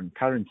foreign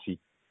currency,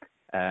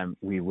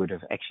 we would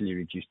have actually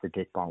reduced the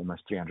debt by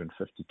almost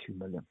 352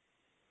 million.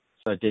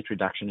 So debt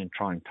reduction in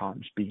trying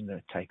times being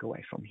the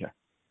takeaway from here.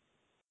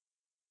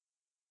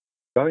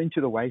 Going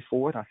to the way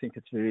forward, I think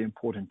it's very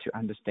important to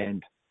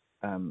understand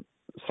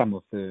some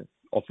of the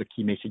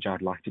key message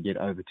I'd like to get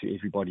over to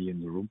everybody in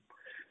the room.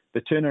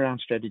 The turnaround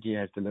strategy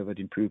has delivered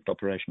improved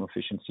operational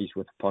efficiencies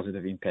with a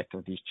positive impact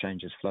of these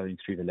changes flowing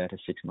through the latter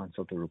 6 months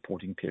of the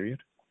reporting period.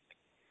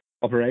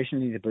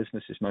 Operationally, the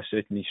business is most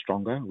certainly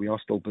stronger. We are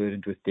still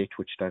burdened with debt,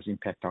 which does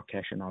impact our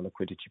cash and our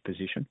liquidity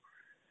position.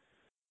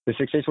 The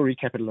successful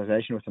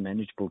recapitalization with a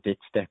manageable debt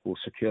stack will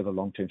secure the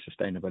long-term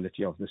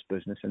sustainability of this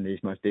business, and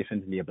there's most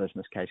definitely a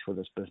business case for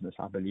this business,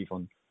 I believe,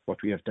 on what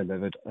we have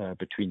delivered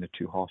between the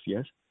 2 half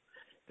years.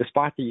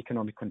 Despite the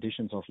economic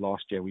conditions of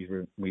last year,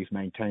 we've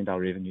maintained our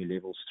revenue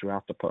levels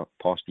throughout the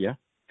past year.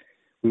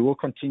 We will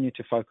continue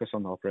to focus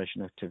on the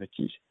operational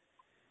activities,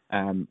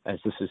 as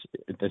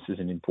this is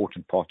an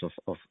important part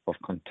of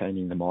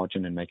containing the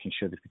margin and making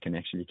sure that we can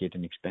actually get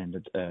an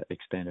expanded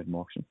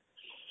margin.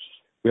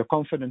 We are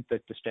confident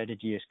that the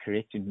strategy is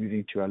correct in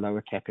moving to a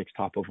lower capex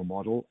type of a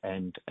model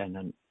and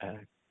the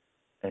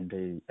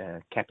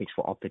capex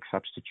for OPEX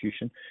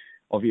substitution.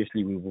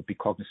 Obviously, we will be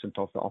cognizant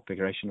of the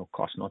operational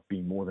cost not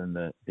being more than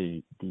the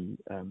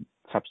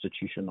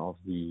substitution of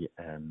the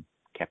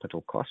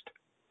capital cost.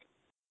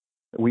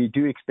 We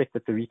do expect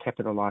that the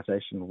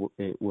recapitalization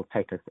will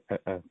take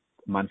a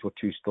month or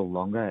two still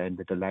longer, and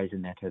the delays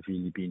in that have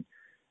really been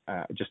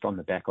just on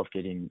the back of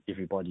getting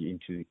everybody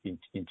into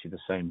the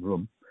same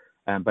room.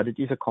 But it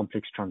is a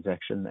complex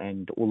transaction,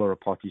 and all our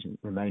parties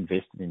remain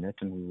vested in it,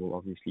 and we will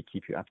obviously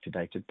keep you up to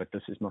date. But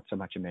this is not so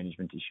much a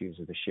management issue as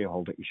a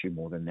shareholder issue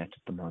more than that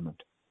at the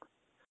moment.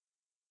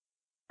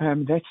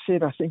 That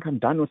said, I think I'm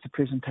done with the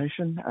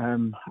presentation.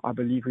 I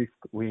believe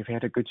we've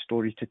had a good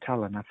story to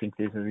tell, and I think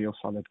there's a real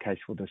solid case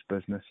for this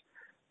business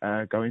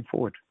going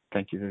forward.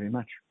 Thank you very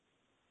much.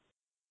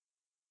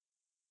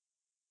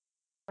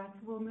 Right,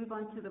 we'll move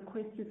on to the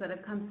questions that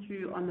have come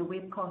through on the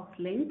webcast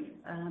link,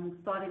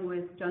 starting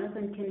with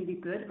Jonathan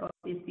Kennedy-Good of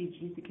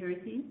SBG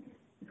Securities.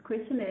 His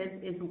question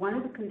is one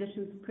of the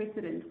conditions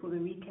precedent for the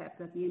recap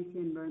that the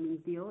MTN roaming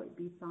deal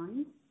be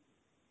signed?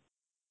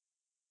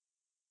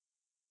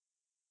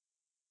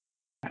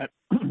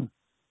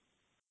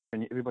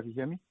 Can everybody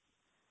hear me?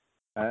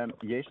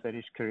 Yes, that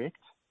is correct.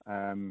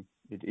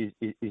 It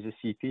is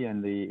a CP,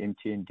 and the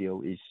MTN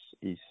deal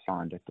is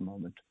signed at the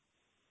moment.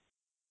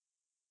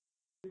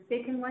 The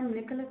second one,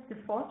 Nicholas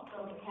DeFort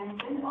of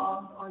Canton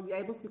asks, are you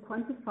able to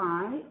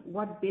quantify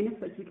what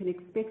benefits we can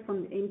expect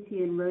from the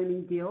MTN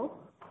roaming deal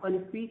on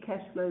a free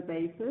cash flow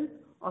basis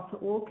after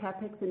all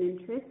capex and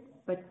interest,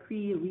 but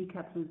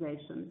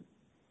pre-recapitalisation?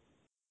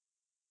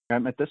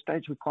 At this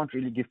stage, we can't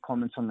really give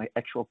comments on the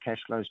actual cash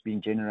flows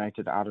being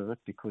generated out of it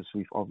because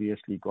we've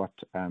obviously got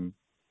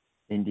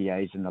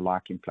NDAs and the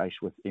like in place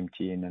with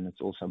MTN, and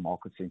it's also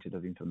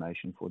market-sensitive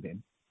information for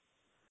them.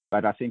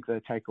 But I think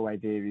the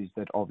takeaway there is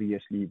that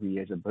obviously we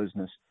as a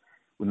business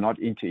will not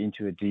enter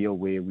into a deal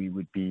where we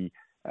would be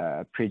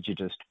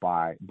prejudiced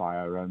by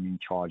a roaming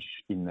charge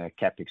in the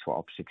capex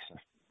for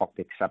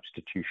OpEx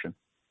substitution.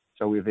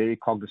 So we're very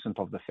cognizant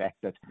of the fact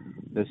that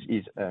this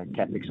is a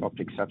capex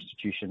OpEx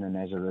substitution, and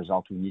as a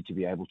result, we need to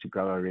be able to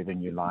grow our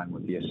revenue line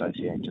with the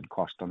associated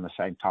cost on the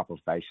same type of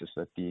basis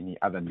that any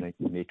other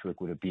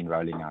network would have been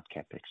rolling out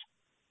capex.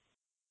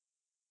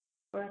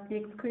 All right,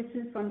 next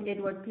question from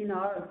Edward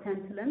Pinar of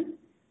Tantalum.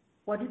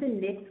 What is the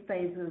next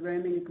phase of the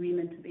roaming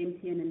agreement with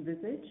MTN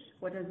envisage?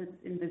 What does it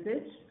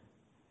envisage?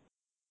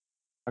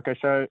 Okay,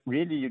 so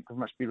really it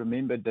must be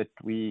remembered that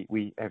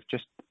we have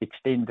just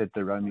extended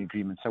the roaming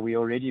agreement. So we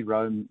already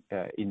roam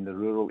in the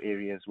rural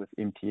areas with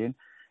MTN,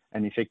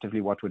 and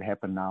effectively what would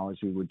happen now is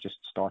we would just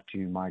start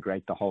to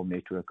migrate the whole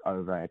network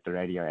over at the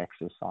radio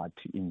access side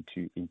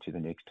into the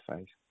next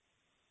phase.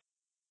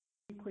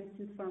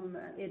 Questions from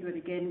Edward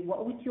again.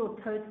 What would your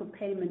total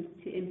payments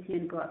to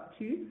MTN go up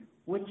to?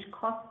 Which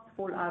costs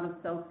fall out of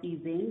Cell C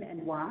then,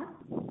 and why?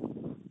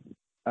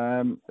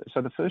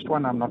 So the first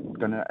one I'm not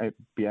going to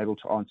be able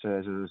to answer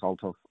as a result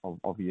of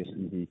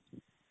obviously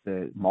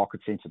the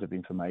market-sensitive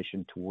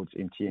information towards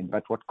MTN.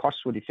 But what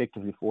costs would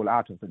effectively fall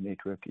out of the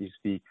network is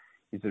the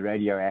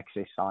radio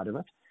access side of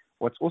it.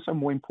 What's also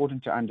more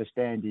important to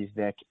understand is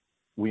that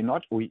we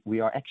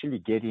are actually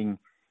getting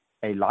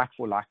a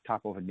like-for-like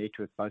type of a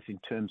network, both in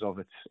terms of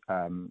its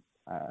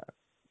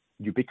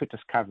ubiquitous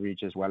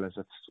coverage as well as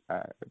its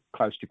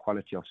close to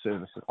quality of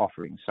service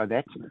offerings. So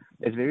that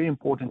is very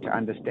important to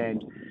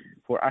understand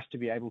for us to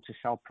be able to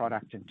sell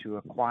product and to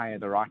acquire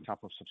the right type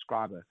of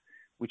subscriber,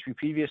 which we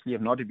previously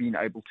have not been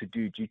able to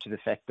do due to the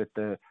fact that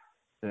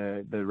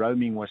the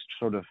roaming was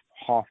sort of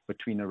half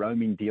between a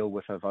roaming deal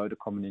with a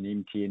Vodacom and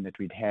an MTN that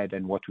we'd had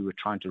and what we were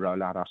trying to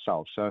roll out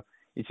ourselves. So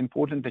it's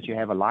important that you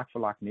have a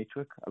like-for-like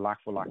network, a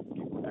like-for-like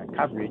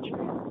coverage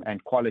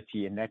and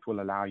quality, and that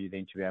will allow you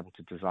then to be able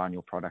to design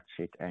your product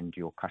set and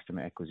your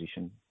customer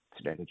acquisition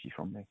strategy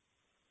from there.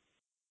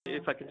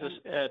 If I can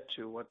just add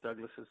to what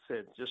Douglas has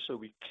said, just so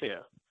we're clear,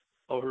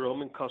 our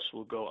roaming costs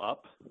will go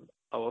up,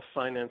 our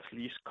finance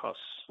lease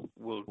costs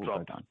will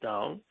drop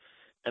down,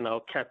 and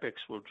our capex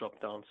will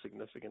drop down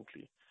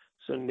significantly.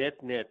 So net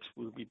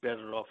will be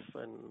better off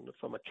and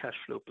from a cash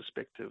flow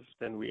perspective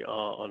than we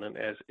are on an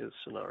as-is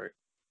scenario.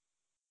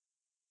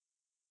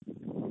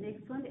 The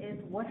next one is,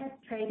 what has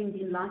trading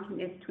been like in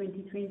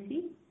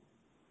F2020?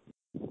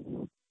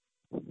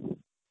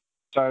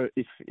 So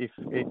if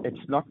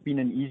it's not been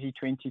an easy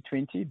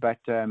 2020, but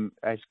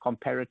as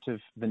comparative,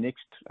 the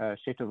next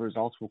set of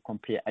results will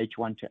compare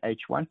H1 to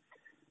H1.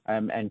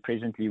 And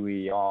presently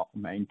we are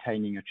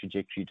maintaining a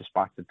trajectory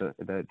despite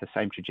the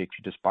same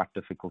trajectory despite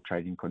difficult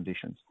trading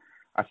conditions.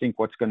 I think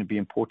what's going to be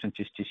important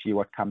is to see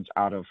what comes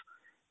out of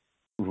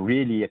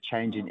really a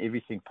change in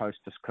everything post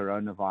this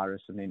coronavirus,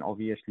 and then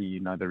obviously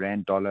the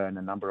rand dollar and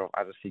a number of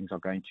other things are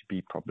going to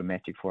be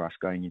problematic for us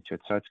going into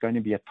it. So it's going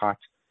to be a tight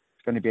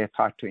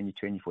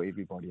 2020 for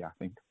everybody, I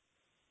think.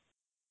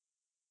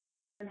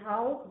 And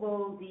how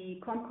will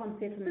the ComCom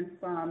settlements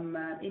from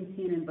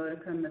MTN and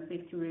Vodacom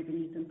affect your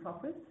revenues and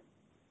profits?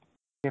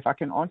 If I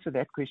can answer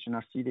that question,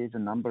 I see there's a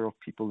number of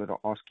people that are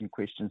asking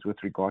questions with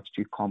regards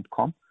to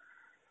ComCom.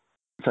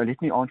 So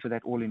let me answer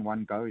that all in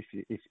one go,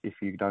 if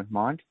you don't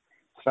mind.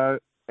 So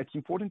it's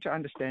important to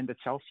understand that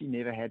Cell C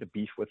never had a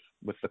beef with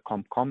the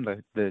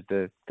ComCom.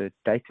 The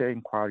data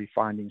inquiry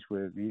findings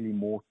were really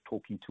more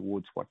talking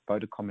towards what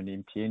Vodacom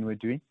and MTN were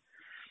doing.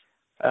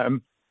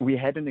 We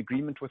had an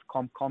agreement with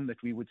ComCom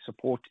that we would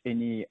support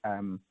any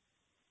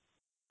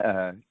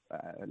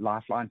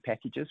lifeline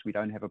packages. We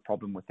don't have a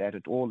problem with that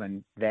at all,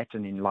 and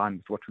in line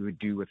with what we would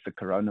do with the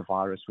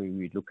coronavirus, where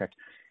we'd look at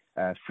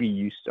free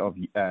use of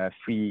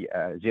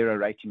zero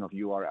rating of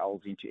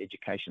URLs into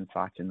education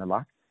sites and the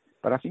like.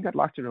 But I think I'd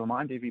like to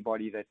remind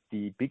everybody that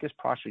the biggest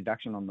price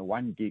reduction on the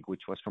 1 gig,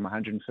 which was from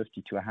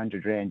 150 to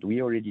 100 Rand,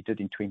 we already did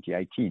in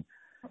 2018.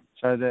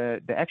 So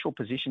the actual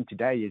position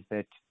today is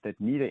that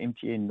neither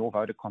MTN nor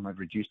Vodacom have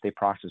reduced their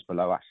prices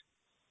below us.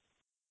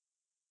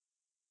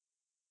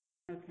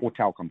 Okay. Or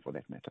Telkom for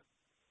that matter.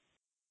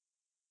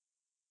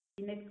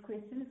 The next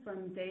question is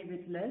from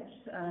David Lurch,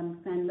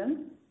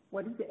 Sanlam.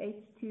 What is the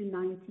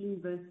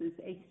H219 versus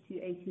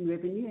H218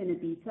 revenue and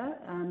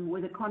EBITDA?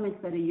 Were the comments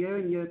that a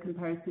year-on-year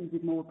comparison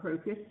is more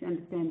appropriate to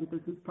understand the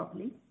business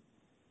properly?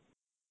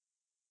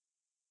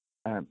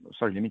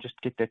 Sorry, let me just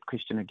get that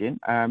question again.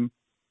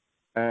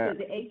 So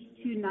the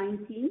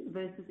H219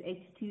 versus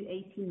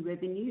H218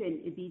 revenue and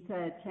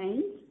EBITDA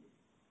change?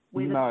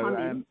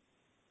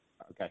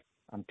 Okay,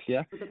 I'm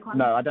clear.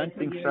 No, I don't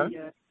think so.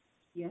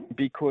 Yeah.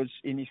 Because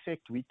in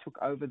effect, we took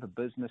over the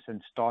business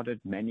and started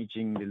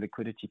managing the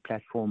liquidity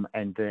platform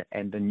and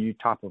the new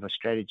type of a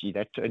strategy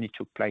that only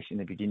took place in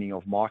the beginning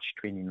of March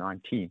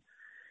 2019.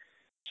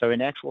 So in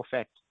actual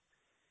fact,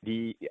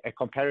 a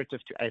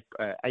comparative to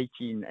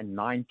 18 and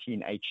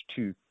 19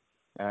 H2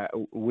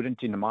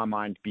 wouldn't, in my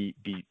mind, be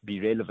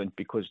relevant,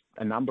 because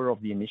a number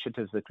of the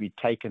initiatives that we'd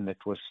taken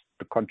that was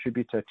the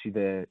contributor to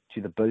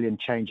the billion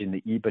change in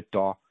the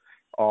EBITDA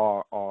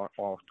are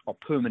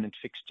permanent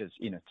fixtures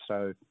in it.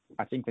 So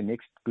I think the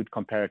next good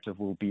comparative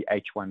will be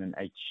H1 and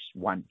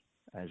H1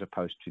 as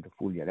opposed to the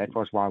full year. That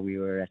was why we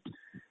were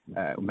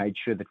made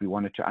sure that we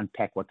wanted to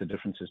unpack what the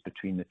differences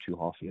between the two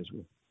half years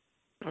were.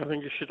 I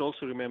think you should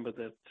also remember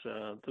that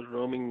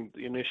the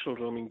initial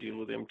roaming deal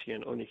with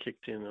MTN only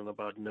kicked in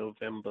about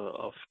November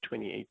of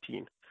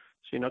 2018. So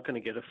you're not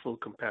going to get a full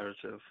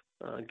comparative,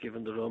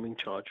 given the roaming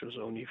charge was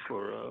only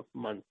for a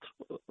month,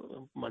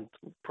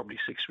 probably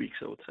 6 weeks,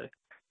 I would say.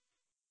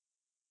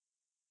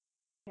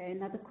 Okay,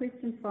 another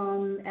question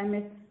from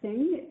Amit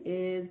Singh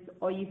is,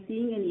 are you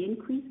seeing any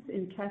increase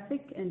in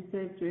traffic and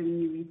service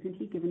revenue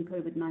recently, given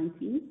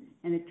COVID-19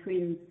 and the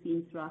trends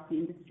seen throughout the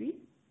industry?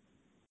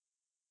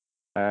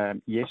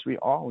 Yes, we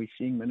are. We're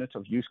seeing minutes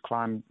of use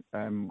climb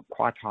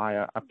quite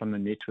higher up on the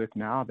network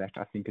now. That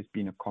I think has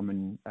been a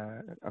common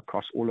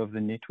across all of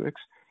the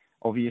networks.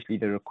 Obviously,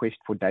 the request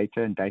for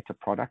data and data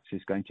products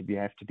is going to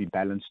have to be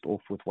balanced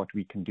off with what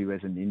we can do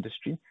as an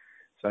industry.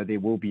 So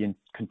there will be a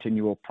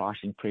continual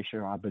pricing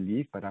pressure, I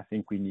believe, but I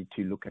think we need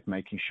to look at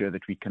making sure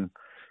that we can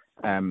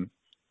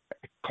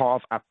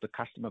carve up the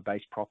customer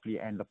base properly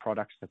and the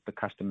products that the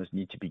customers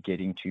need to be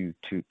getting to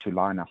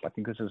line up. I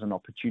think this is an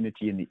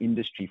opportunity in the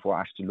industry for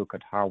us to look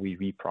at how we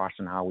reprice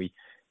and how we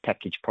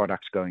package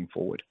products going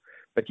forward.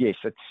 But yes,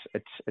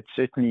 it's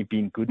certainly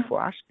been good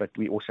for us, but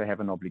we also have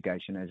an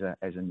obligation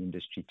as an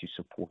industry to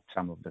support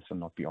some of this and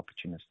not be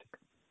opportunistic.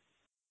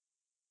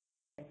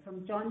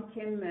 From John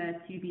Kim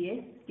at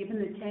UBS, given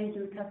the change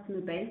in the customer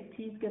base,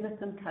 please give us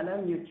some color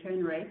on your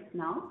churn rates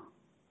now.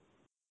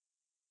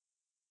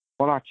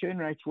 Well, our churn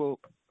rates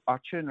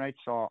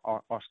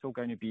are still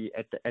going to be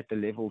at the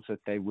levels that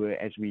they were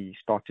as we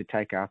start to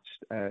take out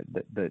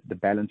the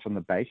balance on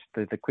the base.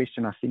 The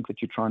question I think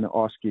that you're trying to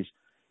ask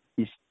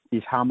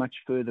is how much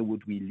further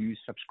would we lose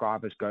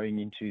subscribers going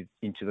into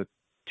the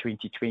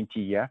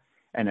 2020 year,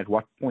 and at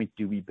what point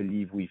do we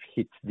believe we've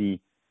hit the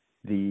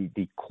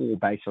core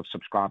base of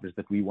subscribers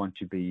that we want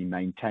to be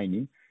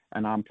maintaining.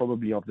 And I'm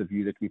probably of the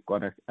view that we've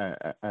got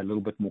a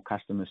little bit more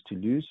customers to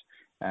lose,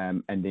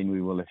 and then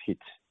we will have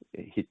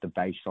hit the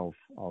base of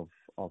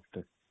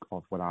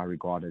what I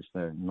regard as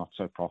the not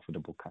so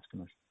profitable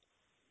customers.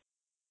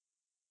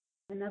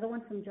 Another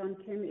one from John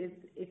Kim is,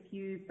 if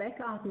you back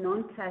out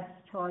non-cash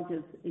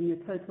charges in your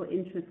total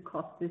interest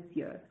cost this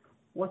year,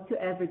 what's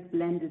your average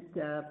blended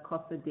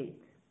cost of debt?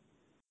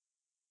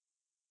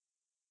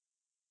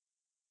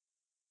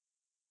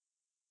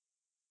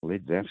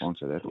 Let Zaf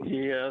answer that one.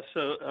 Yeah,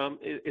 so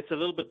it's a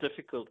little bit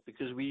difficult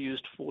because we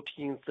used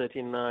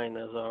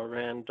 14.39 as our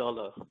rand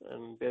dollar,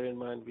 and bear in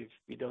mind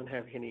we don't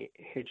have any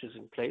hedges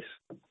in place.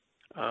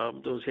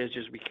 Those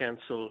hedges we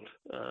cancelled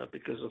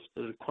because of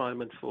the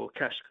requirement for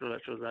cash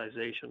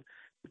collateralization,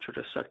 which would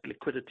have sucked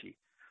liquidity.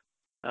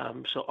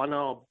 So on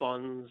our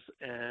bonds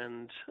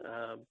and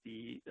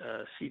the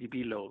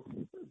CDB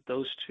loan,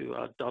 those two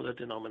are dollar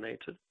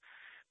denominated.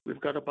 We've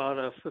got about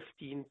a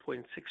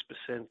 15.6%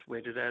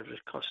 weighted average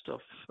cost of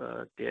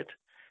debt.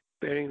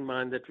 Bearing in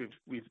mind that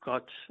we've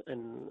got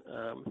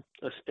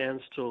a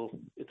standstill,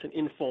 it's an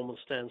informal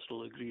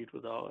standstill agreed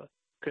with our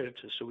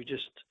creditors. So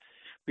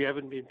we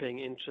haven't been paying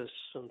interest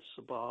since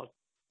about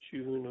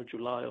June or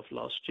July of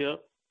last year.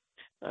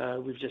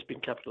 We've just been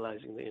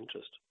capitalizing the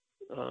interest.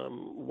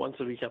 Once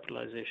the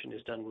recapitalization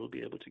is done, we'll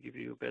be able to give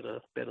you a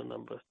better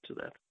number to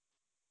that.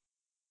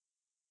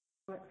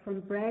 From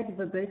Brad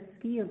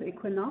Verbitsky of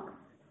Equinox,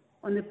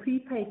 on the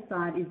prepaid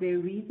side, is there a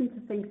reason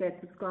to think that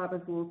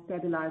subscribers will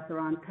stabilize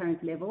around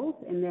current levels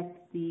and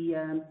that the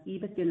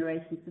EBIT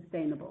generation is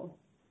sustainable?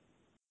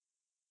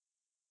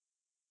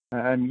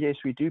 Yes,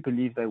 we do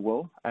believe they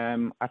will.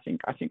 I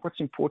think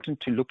what's important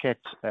to look at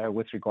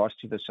with regards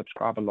to the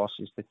subscriber loss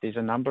is that there's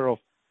a number of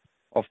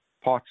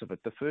parts of it.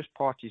 The first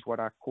part is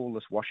what I call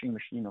this washing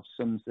machine of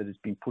SIMs that has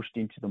been pushed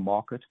into the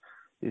market.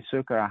 There's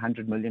circa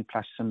 100 million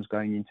plus SIMs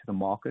going into the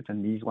market,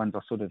 and these ones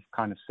are sort of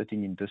kind of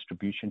sitting in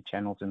distribution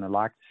channels and the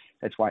like.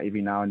 That's why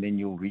every now and then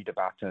you'll read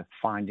about a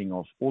finding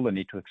of all the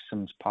network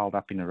SIMs piled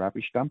up in a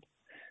rubbish dump.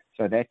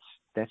 So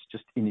that's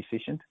just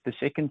inefficient. The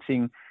second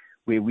thing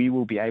where we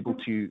will be able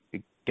to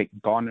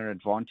garner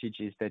advantage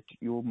is that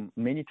you'll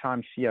many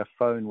times see a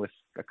phone with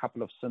a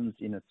couple of SIMs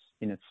in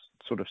its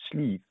sort of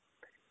sleeve.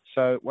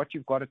 So what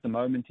you've got at the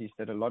moment is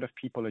that a lot of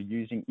people are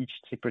using each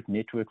separate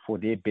network for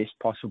their best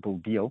possible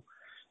deal.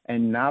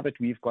 And now that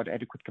we've got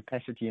adequate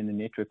capacity in the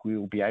network, we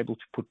will be able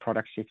to put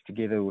product sets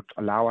together which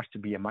allow us to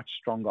be a much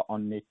stronger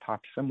on-net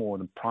type SIM or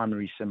the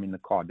primary SIM in the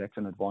card. That's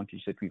an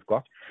advantage that we've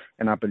got.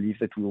 And I believe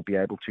that we will be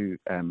able to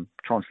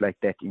translate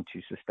that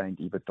into sustained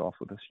EBITDA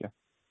for this year.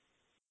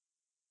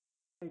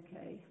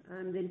 Okay.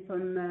 Then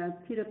from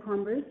Peter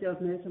Combers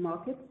of Merger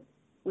Markets,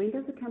 when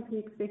does the company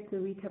expect the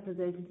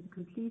recapitalization to be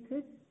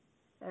completed?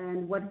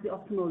 And what is the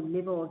optimal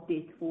level of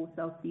debt for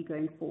Cell C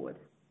going forward?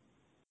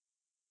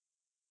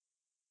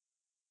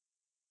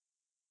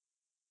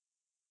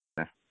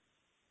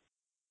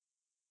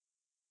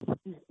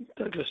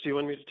 Douglas, do you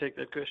want me to take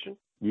that question?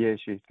 Yes,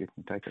 you can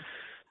take it.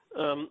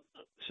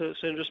 So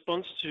in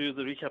response to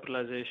the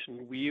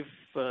recapitalization, we've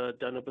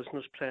done a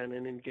business plan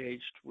and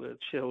engaged with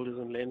shareholders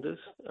and lenders.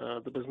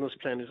 The business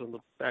plan is on the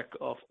back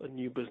of a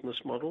new business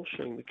model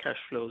showing the cash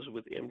flows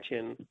with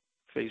MTN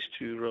Phase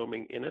 2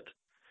 roaming in it.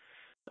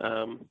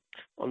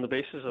 On the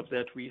basis of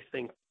that, we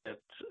think that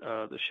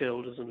the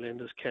shareholders and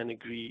lenders can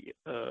agree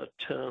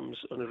terms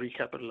on a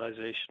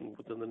recapitalization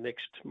within the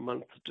next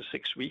month to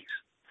 6 weeks.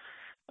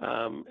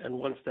 And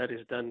once that is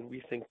done,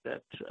 we think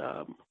that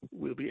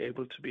we'll be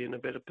able to be in a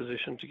better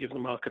position to give the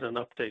market an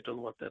update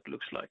on what that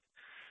looks like.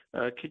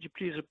 Could you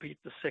please repeat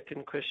the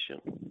second question?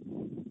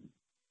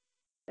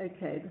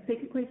 Okay. The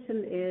second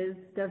question is,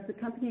 does the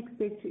company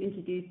expect to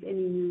introduce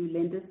any new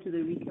lenders to the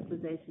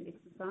recapitalization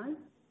exercise?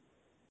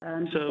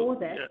 Before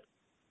that... Yeah.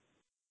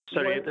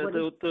 Sorry,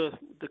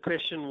 the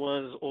question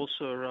was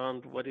also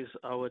around what is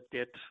our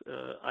debt,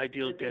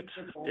 ideal debt.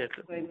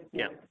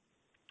 Yeah.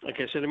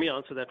 Okay, so let me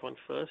answer that one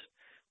first.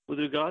 With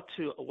regard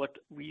to what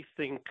we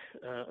think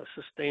a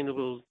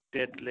sustainable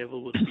debt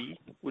level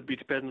would be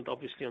dependent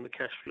obviously on the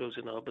cash flows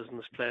in our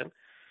business plan.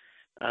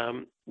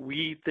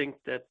 We think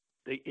that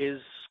there is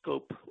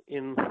scope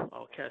in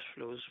our cash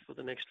flows for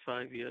the next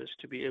 5 years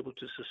to be able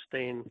to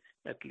sustain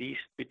at least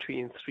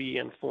between 3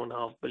 and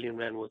 4.5 billion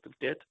rand worth of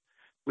debt.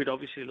 We'd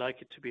obviously like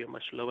it to be a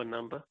much lower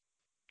number,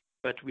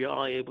 but we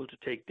are able to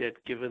take debt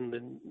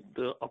given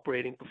the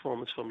operating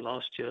performance from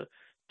last year,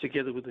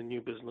 together with the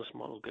new business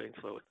model going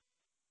forward.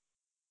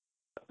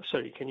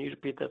 Sorry, can you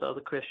repeat that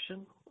other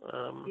question?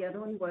 The other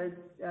one was,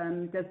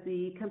 does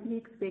the company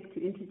expect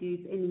to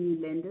introduce any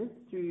new lenders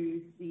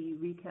through the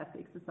recap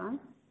exercise?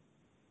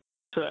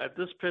 So at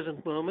this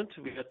present moment,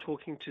 we are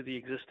talking to the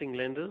existing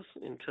lenders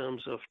in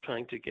terms of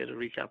trying to get a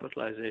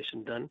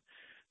recapitalization done.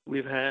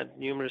 We've had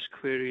numerous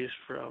queries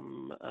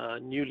from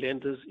new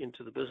lenders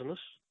into the business,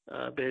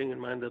 bearing in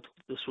mind that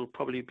this will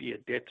probably be a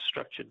debt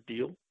structured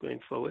deal going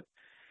forward.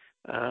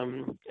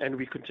 And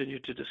we continue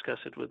to discuss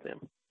it with them.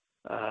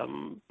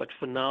 But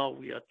for now,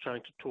 we are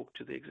trying to talk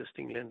to the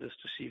existing lenders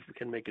to see if we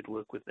can make it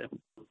work with them.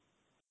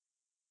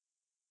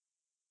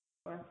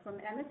 From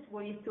Alex,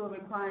 will you still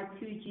require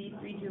 2G,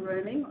 3G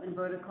roaming on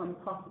Vodacom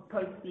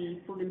post the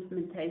full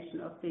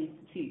implementation of Phase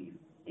 2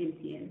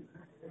 MTN?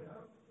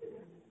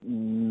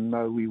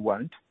 No, we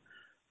won't.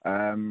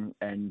 And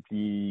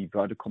the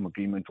Vodacom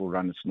agreement will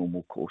run its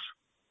normal course.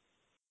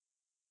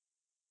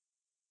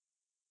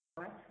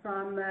 Right.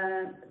 From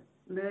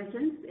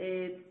Merchants,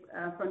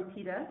 from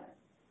Peter,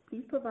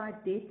 please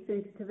provide debt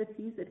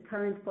sensitivities at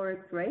current Forex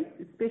rates,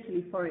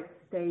 especially Forex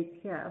stays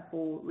here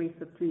for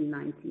rest of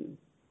 2019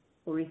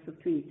 or rest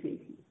of 2020.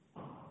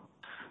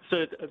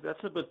 So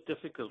that's a bit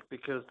difficult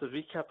because the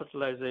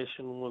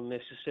recapitalization will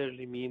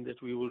necessarily mean that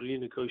we will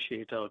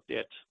renegotiate our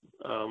debt.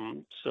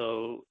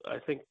 So I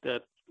think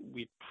that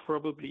we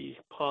probably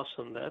pass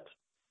on that.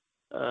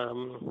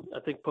 I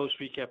think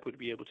post-recap would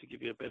be able to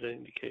give you a better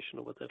indication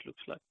of what that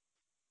looks like.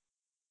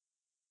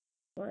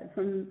 All right.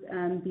 From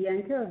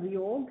Bianca of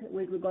Reorg,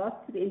 with regards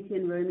to the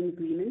MTN roaming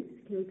agreement,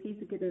 can we please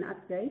get an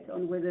update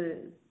on whether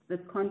this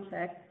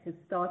contract has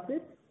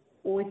started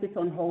or if it's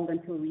on hold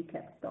until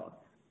recap starts?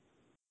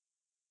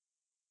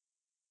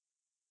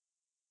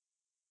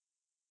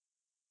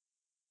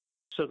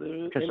 So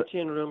the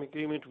MTN roaming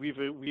agreement, we've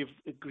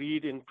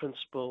agreed in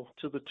principle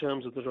to the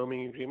terms of the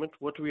roaming agreement.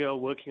 What we are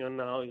working on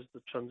now is the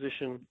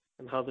transition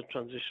and how the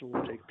transition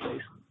will take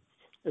place,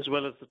 as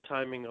well as the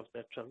timing of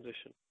that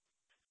transition.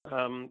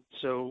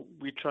 So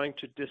we're trying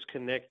to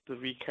disconnect the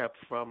recap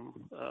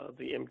from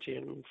the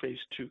MTN Phase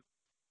 2.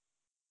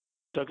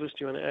 Douglas,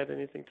 do you want to add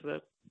anything to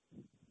that?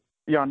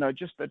 Yeah, no,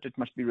 just that it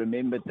must be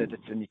remembered that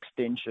it's an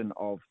extension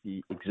of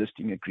the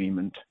existing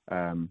agreement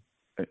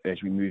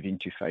as we move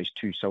into Phase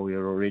 2. So we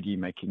are already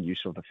making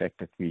use of the fact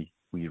that we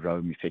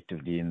roam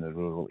effectively in the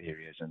rural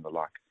areas and the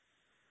like.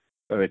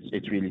 So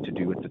it's really to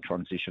do with the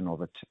transition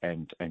of it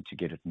and to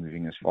get it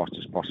moving as fast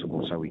as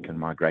possible so we can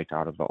migrate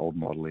out of the old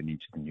model and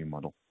into the new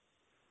model.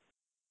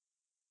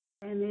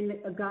 And then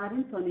a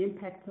guidance on the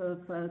impact of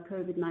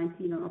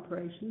COVID-19 on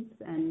operations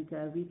and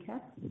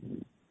recap.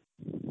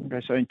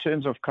 Okay, so in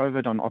terms of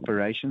COVID on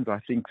operations, I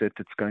think that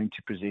it's going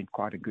to present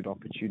quite a good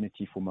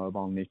opportunity for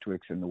mobile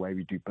networks and the way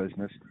we do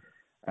business.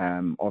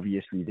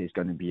 Obviously, there's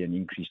going to be an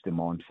increased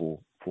demand for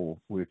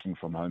working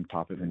from home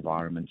type of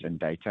environments and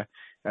data.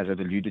 As I've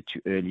alluded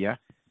to earlier,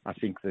 I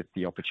think that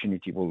the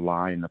opportunity will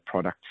lie in the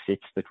product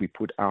sets that we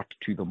put out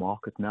to the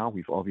market now.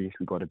 We've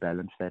obviously got to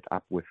balance that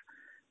up with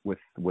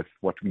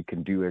what we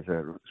can do as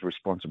a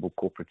responsible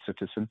corporate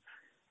citizen.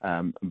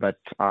 But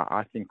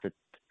I think that,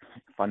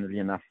 funnily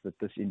enough, that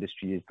this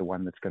industry is the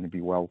one that's going to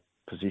be well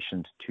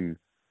positioned to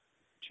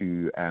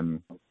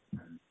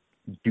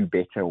do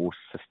better or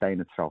sustain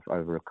itself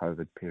over a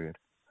COVID period.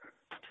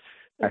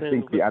 I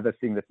think the other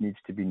thing that needs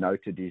to be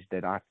noted is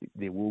that I think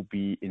there will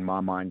be, in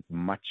my mind,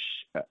 much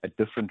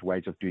different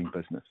ways of doing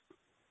business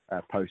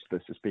post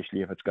this,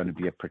 especially if it's going to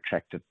be a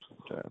protracted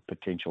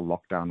potential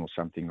lockdown or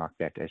something like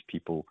that, as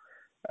people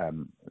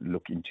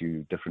look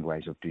into different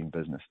ways of doing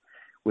business.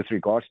 With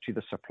regards to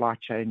the supply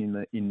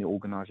chain in the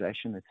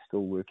organization, it's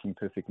still working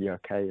perfectly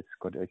okay.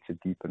 It's a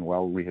deep and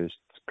well rehearsed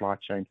supply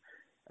chain,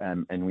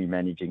 and we're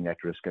managing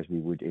that risk as we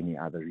would any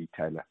other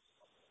retailer.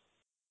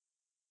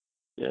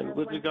 Yeah, and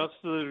with regards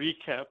to the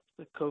recap,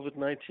 the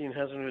COVID-19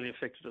 hasn't really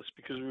affected us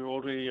because we were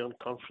already on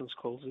conference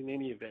calls in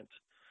any event.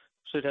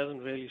 So it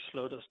hasn't really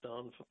slowed us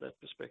down from that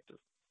perspective.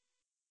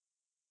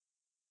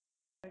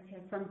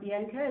 Okay, from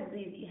Bianca,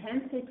 the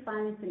handset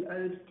financing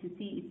owed to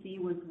CEC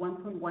was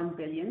 1.1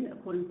 billion,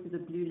 according to the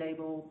Blue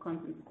Label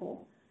conference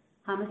call.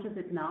 How much is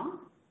it now?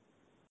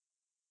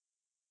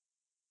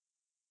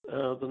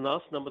 The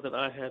last number that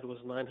I had was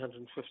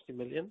 950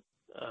 million,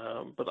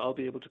 but I'll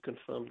be able to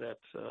confirm that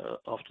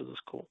after this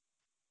call.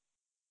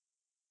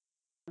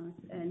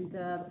 And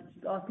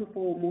asking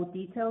for more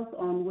details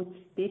on which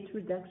debt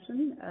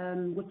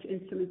reduction, which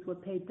instruments were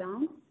paid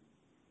down?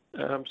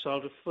 So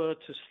I'll refer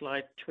to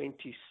slide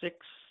 26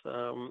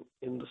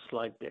 in the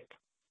slide deck.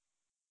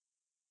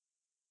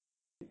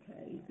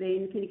 Okay.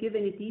 Then can you give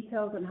any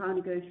details on how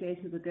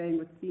negotiations are going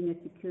with senior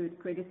secured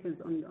creditors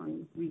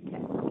on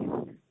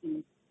recap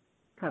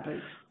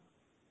coverage?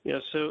 Yeah,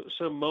 so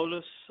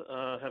Moelis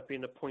have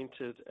been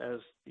appointed as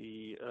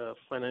the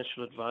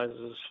financial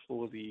advisors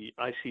for the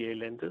ICA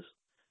lenders.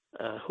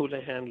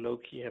 Houlihan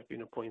Lokey have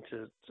been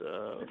appointed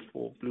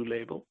for Blue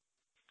Label.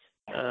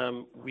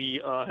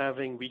 We are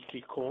having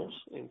weekly calls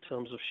in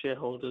terms of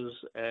shareholders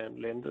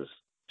and lenders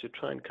to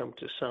try and come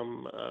to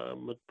some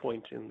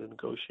midpoint in the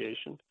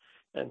negotiation,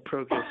 and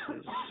progress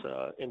is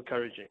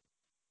encouraging.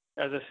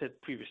 As I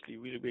said previously,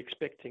 we'll be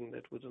expecting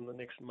that within the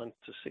next month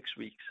to 6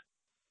 weeks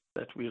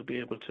that we'll be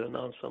able to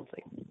announce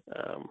something,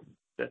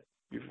 that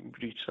we've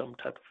reached some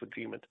type of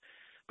agreement.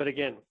 But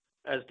again,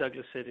 as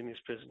Douglas said in his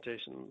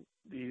presentation,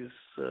 these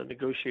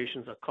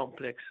negotiations are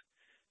complex.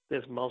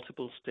 There's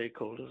multiple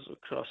stakeholders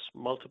across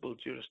multiple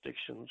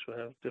jurisdictions who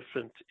have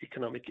different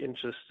economic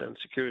interests and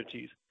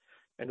securities,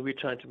 and we're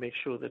trying to make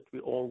sure that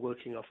we're all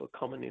working off a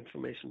common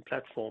information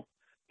platform,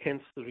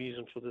 hence the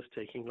reason for this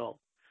taking long.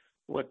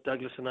 What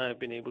Douglas and I have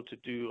been able to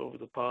do over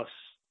the past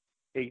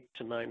 8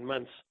 to 9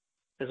 months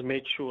has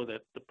made sure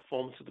that the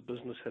performance of the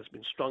business has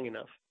been strong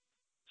enough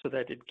so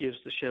that it gives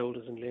the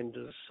shareholders and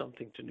lenders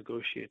something to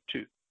negotiate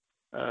to.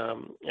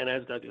 And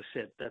as Douglas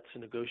said, that's a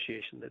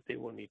negotiation that they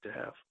will need to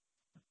have.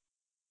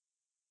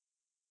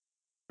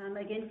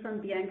 Again,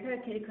 from Bianca,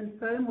 can you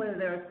confirm whether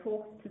there are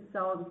talks to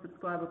sell the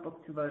subscriber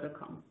book to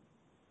Vodacom?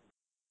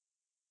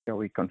 Yeah,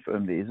 we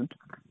confirm there isn't.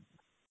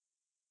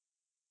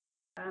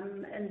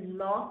 And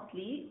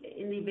lastly,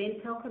 in the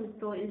event Telkom is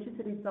still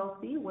interested in Cell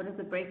C, what is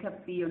the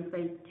breakup fee on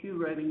phase 2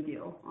 roaming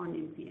deal on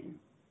MTN?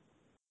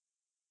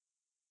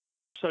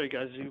 Sorry,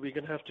 guys, we're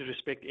going to have to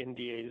respect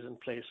NDAs in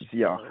place.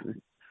 Yeah,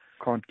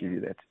 can't give you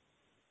that.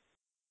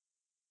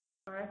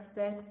 All right,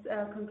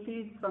 that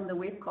concludes from the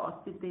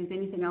webcast. If there's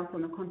anything else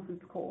on the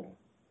conference call.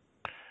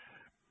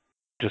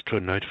 Just to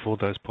note for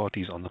those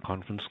parties on the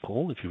conference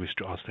call, if you wish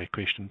to ask a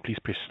question, please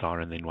press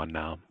star and then 1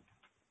 now.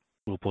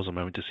 We'll pause a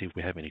moment to see if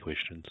we have any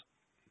questions.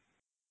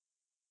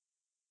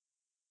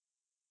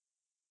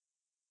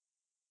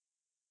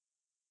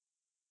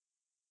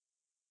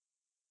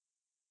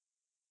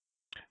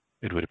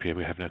 It would appear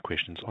we have no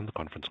questions on the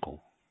conference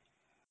call.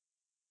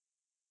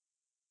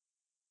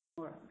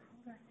 All right.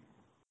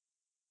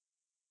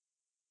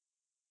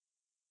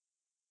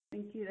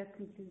 Thank you. That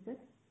concludes it.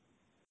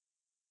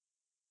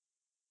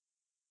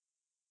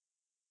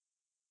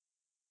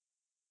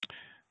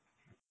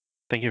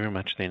 Thank you very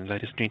much then.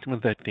 Ladies and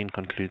gentlemen, that then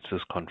concludes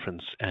this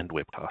conference and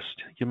webcast.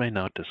 You may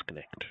now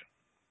disconnect.